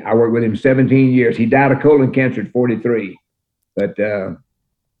 And I worked with him 17 years. He died of colon cancer at 43. But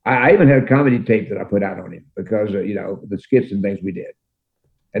I even had a comedy tape that I put out on him because, the skits and things we did.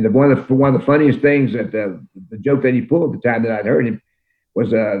 And one of the funniest things that the joke that he pulled at the time that I'd heard him was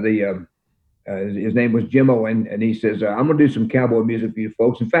his name was Jim Owen, and he says, I'm going to do some cowboy music for you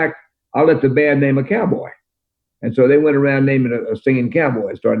folks. In fact, I'll let the band name a cowboy. And so they went around naming a singing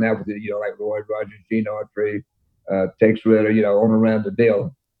cowboy, starting out with, like Roy Rogers, Gene Autry, takes Ritter, on around the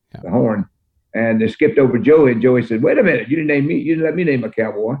deal, the horn. And they skipped over Joey, and Joey said, "Wait a minute, you didn't name me. You didn't let me name a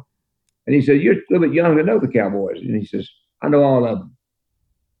cowboy." And he said, "You're a little bit young to know the Cowboys." And he says, "I know all of them."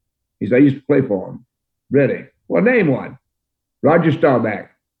 He said, "I used to play for them." "Really? Well, name one." "Roger Staubach."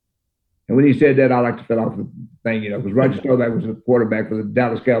 And when he said that, I like to fell off the thing, because Roger Staubach was the quarterback for the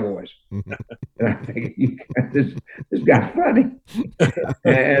Dallas Cowboys. And I think, this guy's funny.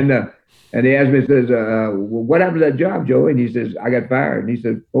 And he asked me, he says, "Well, what happened to that job, Joey?" And he says, "I got fired." And he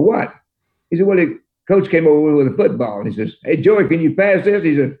said, "For what?" He said, "Well, the coach came over with a football." And he says, "Hey, Joey, can you pass this?"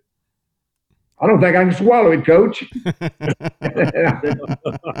 He said, "I don't think I can swallow it, coach."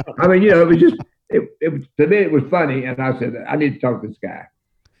 I mean, it was just, to me, it was funny. And I said, I need to talk to this guy.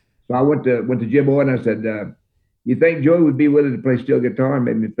 So I went to Jim Boyd and I said, "You think Joey would be willing to play steel guitar and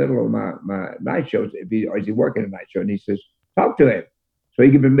maybe fiddle on my night shows? Or is he working a night show?" And he says, "Talk to him." So he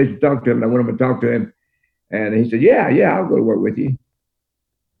gave me permission to talk to him. And I went over and talked to him. And he said, yeah, I'll go to work with you.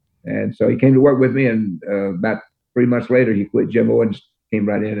 And so he came to work with me. And about 3 months later, he quit Jim Boyd and came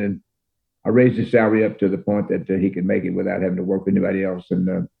right in. And I raised his salary up to the point that he could make it without having to work with anybody else.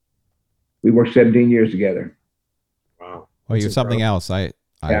 And we worked 17 years together. Wow. Well, you're something else. I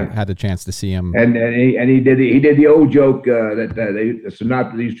had the chance to see him. And he did the old joke that the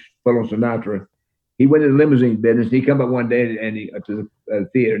Sinatra, they used to pull on Sinatra. He went in the limousine business. And he come up one day and he to the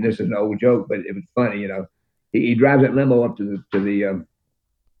theater. And this is an old joke, but it was funny, He drives that limo up to the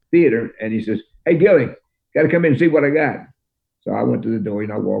theater and he says, "Hey, Gilley, got to come in and see what I got." So I went to the door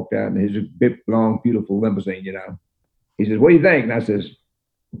and I walked out, and his big, long, beautiful limousine, He says, "What do you think?" And I says,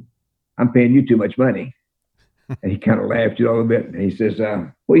 "I'm paying you too much money." And he kind of laughed a little bit. And he says,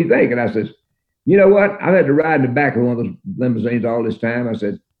 "What do you think?" And I says, "You know what? I've had to ride in the back of one of those limousines all this time." I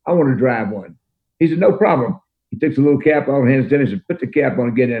said, "I want to drive one." He said, "No problem." He takes a little cap off, hands to him, and said, "Put the cap on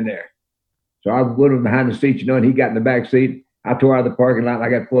and get in there." So I went him behind the seat, and he got in the back seat. I tore out of the parking lot, and I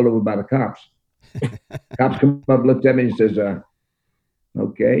got pulled over by the cops. Cops come up, looked at me, and he says,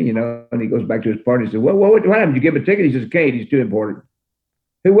 "Okay," and he goes back to his party and said, "What happened? Did you give him a ticket?" He says, "Can't, he's too important."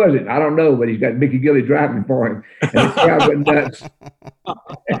 "Who was it?" "I don't know, but he's got Mickey Gilley driving for him." And the crowd went nuts.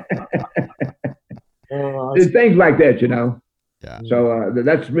 There's things like that, Yeah. So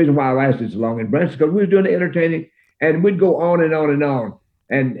that's the reason why I lasted so long in Branson, because we was doing the entertaining, and we'd go on and on and on.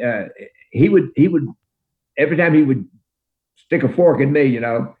 And he would every time he would stick a fork in me,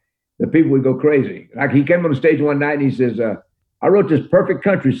 the people would go crazy. Like he came on the stage one night and he says, "I wrote this perfect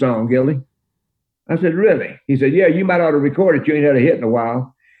country song, Gilley." I said, "Really?" He said, "Yeah, you might ought to record it. You ain't had a hit in a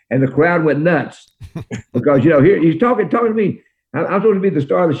while." And the crowd went nuts because, here he's talking to me. I'm supposed to be the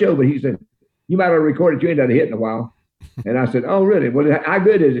star of the show, but he said, "You might ought to record it. You ain't had a hit in a while." And I said, "Oh, really? Well, how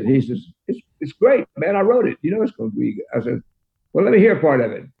good is it?" He says, It's great, man. I wrote it. It's going to be good." I said, "Well, let me hear part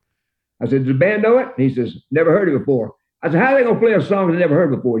of it." I said, "Does the band know it?" And he says, "Never heard it before." I said, "How are they going to play a song they never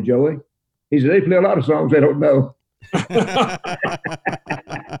heard before, Joey?" He said, "They play a lot of songs they don't know."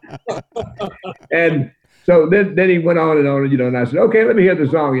 And so then he went on, and I said, "Okay, let me hear the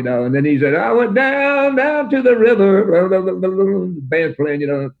song, And then he said, "I went down to the river." The band's playing,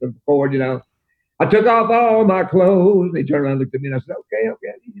 the chord, "I took off all my clothes." And he turned around and looked at me, and I said, okay,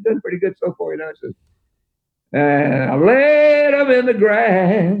 you've done pretty good so far, I said, "And I laid him in the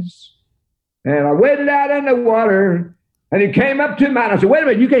grass, and I waded out in the water, and he came up to me." And I said, "Wait a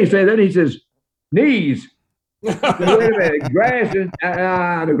minute, you can't say that." He says, "Knees." I said, "Wait a minute, the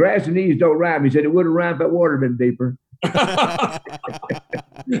grass and knees don't rhyme." He said, "It would have rhymed if that water had been deeper."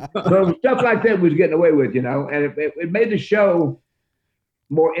 So stuff like that was getting away with, and it made the show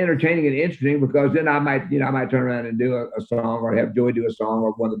more entertaining and interesting, because then I might turn around and do a song, or have Joey do a song,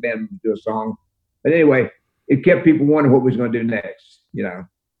 or one of the band do a song. But anyway, it kept people wondering what we was going to do next,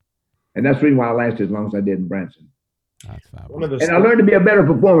 and that's the reason why I lasted as long as I did in Branson. That's fabulous. And I learned to be a better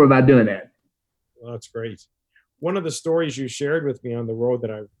performer by doing that. Well, that's great. One of the stories you shared with me on the road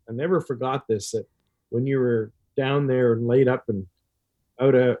that I never forgot this, that when you were down there and laid up and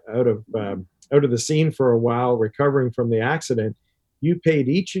out of the scene for a while, recovering from the accident, you paid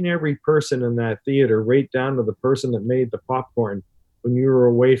each and every person in that theater, right down to the person that made the popcorn, when you were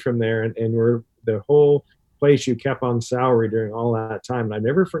away from there, and were the whole place you kept on salary during all that time. And I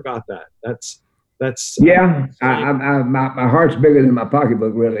never forgot that. That's yeah. My heart's bigger than my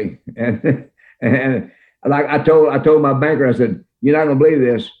pocketbook, really. And like I told my banker, I said, "You're not gonna believe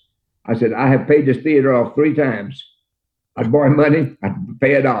this." I said, "I have paid this theater off 3 times. I'd borrow money, I'd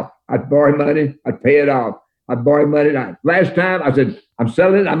pay it off. I'd borrow money, I'd pay it off. I'd borrow money. Last time I said, I'm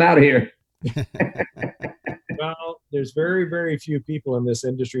selling it, I'm out of here." Well, there's very, very few people in this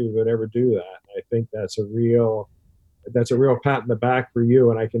industry who would ever do that. I think that's a real that's a real pat in the back for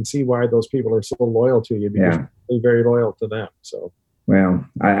you. And I can see why those people are so loyal to you, because you're very loyal to them. So, well,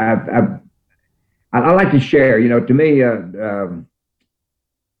 I like to share. To me,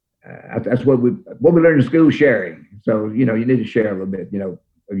 that's what we learn in school, sharing. So you need to share a little bit,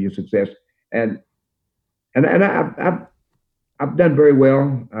 of your success. And I've done very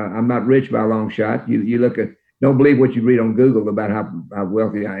well. I'm not rich by a long shot. You look at, don't believe what you read on Google about how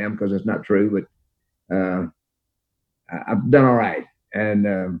wealthy I am, because it's not true. But I've done all right,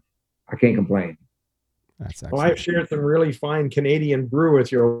 and I can't complain. That's excellent. Well, I've shared some really fine Canadian brew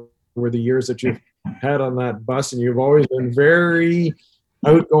with you over the years that you've had on that bus, and you've always been very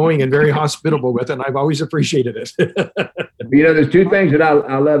outgoing and very hospitable with it, and I've always appreciated it. There's two things that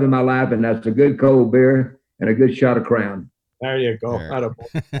I love in my life, and that's a good cold beer and a good shot of Crown. There you go.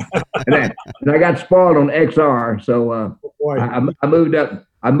 And I got spoiled on XR, so I moved up.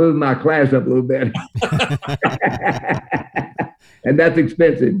 I moved my class up a little bit, and that's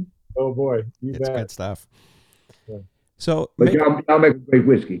expensive. Oh boy, it's good stuff. Yeah. So, but y'all make a great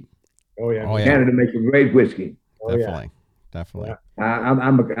whiskey. Oh yeah, Canada makes a great whiskey. Definitely. Yeah.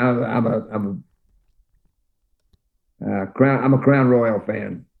 I'm a Crown Royal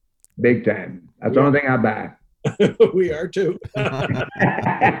fan, big time. That's the only thing I buy. We are too.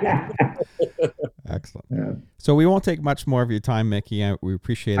 Excellent. Yeah. So we won't take much more of your time, Mickey. We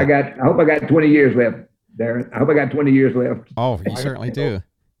appreciate it. I hope I got 20 years left, Darren. I hope I got 20 years left. Oh, you certainly do.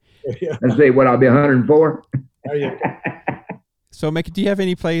 Let's see, I'll be 104. So, Mickey, do you have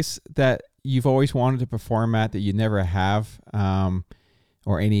any place that you've always wanted to perform at that you never have,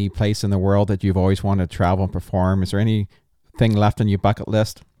 or any place in the world that you've always wanted to travel and perform? Is there anything left on your bucket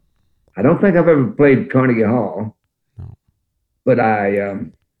list? I don't think I've ever played Carnegie Hall, but I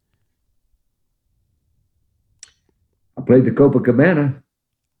played the Copacabana.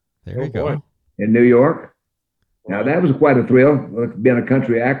 There you go. In New York. Now that was quite a thrill, being a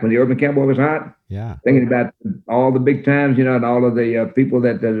country act when the Urban Cowboy was hot. Yeah. Thinking about all the big times, and all of the people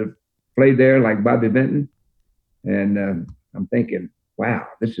that have played there, like Bobby Benton. And I'm thinking, wow,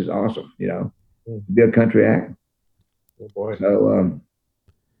 this is awesome, to be a country act. Oh boy. So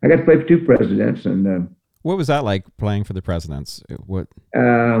I got to play for two presidents. And what was that like, playing for the presidents?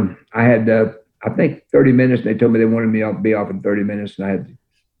 I had, I think, 30 minutes. They told me they wanted me to be off in 30 minutes, and I had to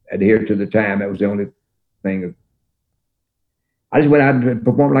adhere to the time. That was the only thing. I just went out and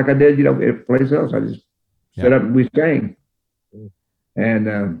performed like I did, every place else. I just set up and we sang.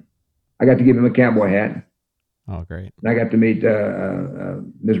 And I got to give him a cowboy hat. Oh, great. And I got to meet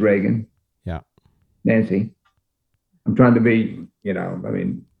Ms. Reagan. Yeah. Nancy. I'm trying to be,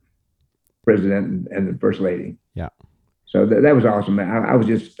 president and the first lady. Yeah. So that was awesome. I was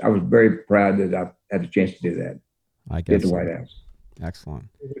very proud that I had the chance to do that. I guess. At the White House. Excellent.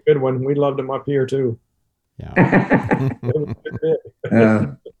 It was a good one. We loved him up here too. Yeah.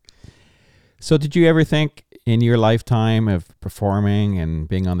 So did you ever think in your lifetime of performing and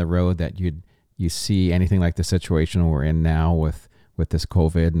being on the road that you see anything like the situation we're in now with this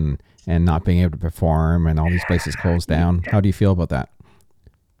COVID and not being able to perform and all these places closed down? How do you feel about that?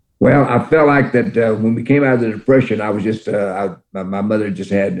 Well, I felt like that when we came out of the Depression, I was just, my mother just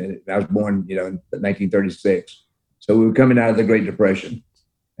had, I was born, in 1936. So we were coming out of the Great Depression.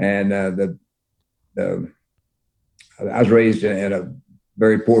 And I was raised in a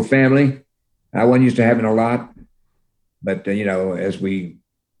very poor family. I wasn't used to having a lot. But, as we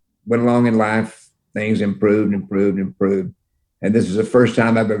went along in life, things improved. And this is the first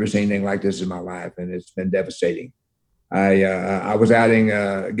time I've ever seen anything like this in my life. And it's been devastating. I was outing,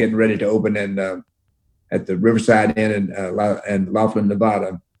 getting ready to open at the Riverside Inn in Laughlin,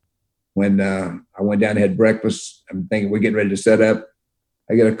 Nevada. When I went down and had breakfast, I'm thinking we're getting ready to set up.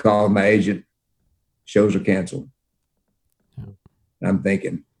 I get a call from my agent, shows are canceled. And I'm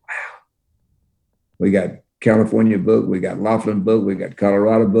thinking, wow, we got California booked, we got Laughlin booked, we got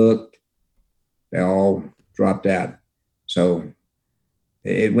Colorado booked. They all dropped out. So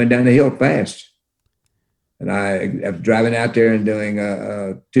it went down the hill fast. And I was driving out there and doing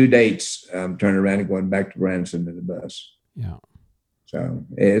 2 dates, turning around and going back to Branson to the bus. Yeah. So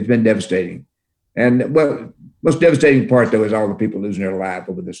it's been devastating. And most devastating part, though, is all the people losing their life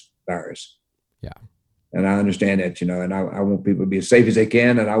over this virus. Yeah. And I understand that, and I want people to be as safe as they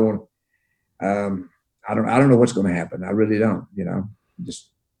can. And I want, I don't know what's going to happen. I really don't, just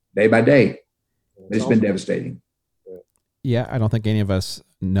day by day. It's been devastating. Yeah, I don't think any of us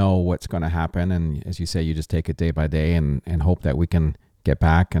know what's going to happen. And as you say, you just take it day by day and hope that we can get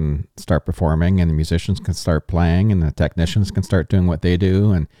back and start performing, and the musicians can start playing, and the technicians can start doing what they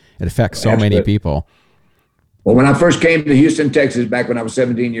do. And it affects so many people. Well, when I first came to Houston, Texas, back when I was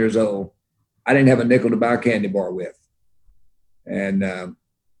 17 years old, I didn't have a nickel to buy a candy bar with. And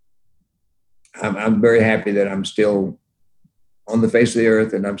I'm very happy that I'm still on the face of the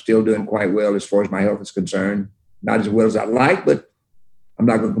earth, and I'm still doing quite well as far as my health is concerned. Not as well as I'd like, but I'm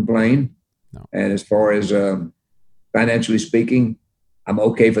not going to complain. No. And as far as financially speaking, I'm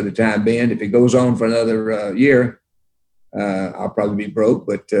okay for the time being. If it goes on for another year, I'll probably be broke.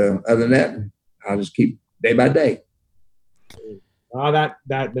 But other than that, I'll just keep day by day.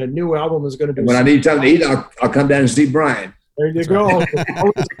 That new album is going to be. When I need something to eat, I'll come down and see Brian. There you go.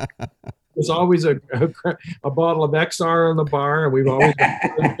 There's always a bottle of XR on the bar, and we've always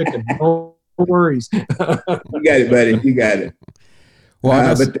been no worries. You got it, buddy. You got it. Well,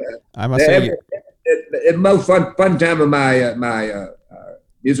 I must say, the most fun time of my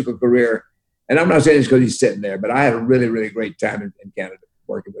musical career, and I'm not saying this because he's sitting there, but I had a really, really great time in Canada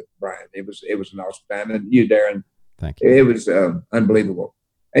working with Brian. It was an awesome time, and you, Darren. Thank you. It was unbelievable,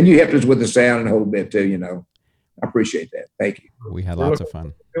 and you helped us with the sound and a whole bit too. You know, I appreciate that. Thank you. We had lots of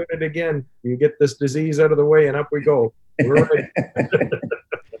fun. Doing it again. You get this disease out of the way, and up we go. We're ready.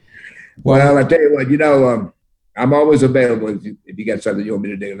 Well, I tell you what, you know, I'm always available. If you got something you want me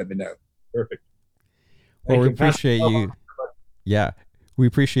to do, let me know. Perfect. Well, we appreciate you. Yeah, we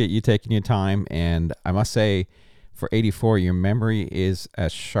appreciate you taking your time, and I must say, for 84, your memory is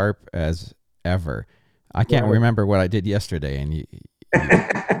as sharp as ever. I can't remember what I did yesterday, and you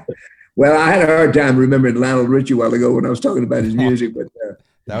Well, I had a hard time remembering Lionel Richie a while ago when I was talking about his music, but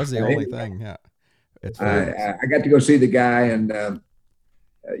that was the only thing. Yeah, I got to go see the guy, and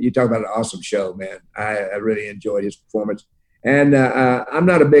you talk about an awesome show, man. I really enjoyed his performance, and I'm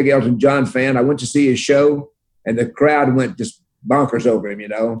not a big Elton John fan. I went to see his show, and the crowd went just bonkers over him, you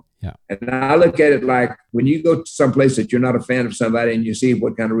know. Yeah. And I look at it like when you go to some place that you're not a fan of somebody, and you see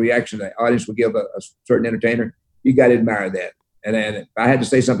what kind of reaction the audience will give a certain entertainer, you got to admire that. And if I had to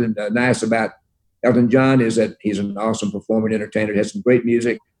say something nice about Elton John, is that he's an awesome performer and entertainer. He has some great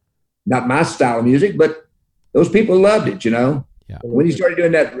music. Not my style of music, but those people loved it, you know. Yeah. When he started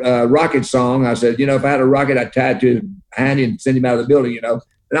doing that rocket song, I said, you know, if I had a rocket, I'd tie it to his handy and send him out of the building, you know.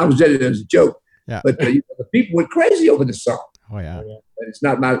 And I was saying it as a joke. Yeah. But you know, the people went crazy over the song. Oh, yeah. But it's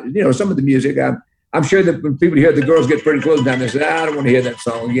not my, you know, some of the music, I'm sure that when people hear the Girls Get Pretty close down, they say, I don't want to hear that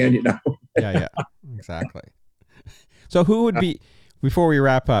song again, you know. Yeah, exactly. So who would be, before we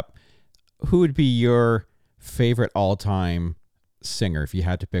wrap up, who would be your favorite all-time singer if you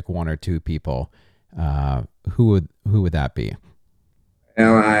had to pick one or two people? Who would that be?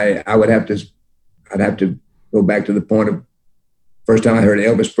 Now I'd have to go back to the point of first time I heard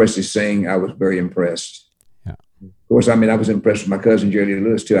Elvis Presley sing. I was very impressed. Yeah. Of course, I mean I was impressed with my cousin Jerry Lee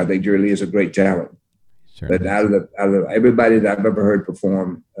Lewis too. I think Jerry Lee is a great talent. Sure. But out of everybody that I've ever heard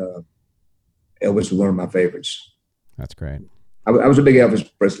perform, Elvis was one of my favorites. That's great. I was a big Elvis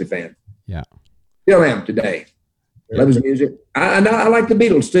Presley fan. Yeah. Still am today. Love his music. I like the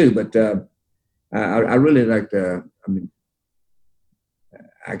Beatles too, but I really liked. I mean,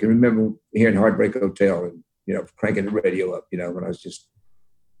 I can remember hearing Heartbreak Hotel and you know cranking the radio up. You know when I was just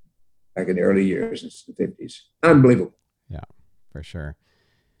back in the early years, it's the 50s. Unbelievable. Yeah, for sure.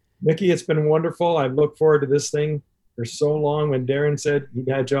 Mickey, it's been wonderful. I've looked forward to this thing for so long. When Darren said he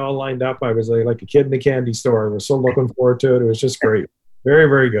had you all lined up, I was like a kid in the candy store. I was so looking forward to it. It was just great. Very,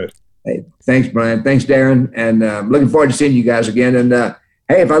 very good. Hey, thanks, Brian. Thanks, Darren. And I'm looking forward to seeing you guys again. And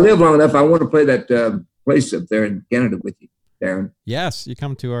hey, if I live long enough, I want to play that place up there in Canada with you, Darren. Yes, you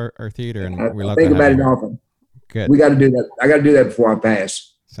come to our theater, and we love think to have about you it here. often. Good. We got to do that. I got to do that before I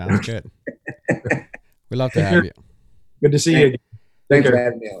pass. Sounds good. We love to have you. Good to see you again. Thanks for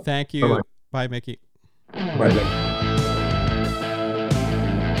having me on. Thank you. Bye-bye. Bye, Mickey. Bye.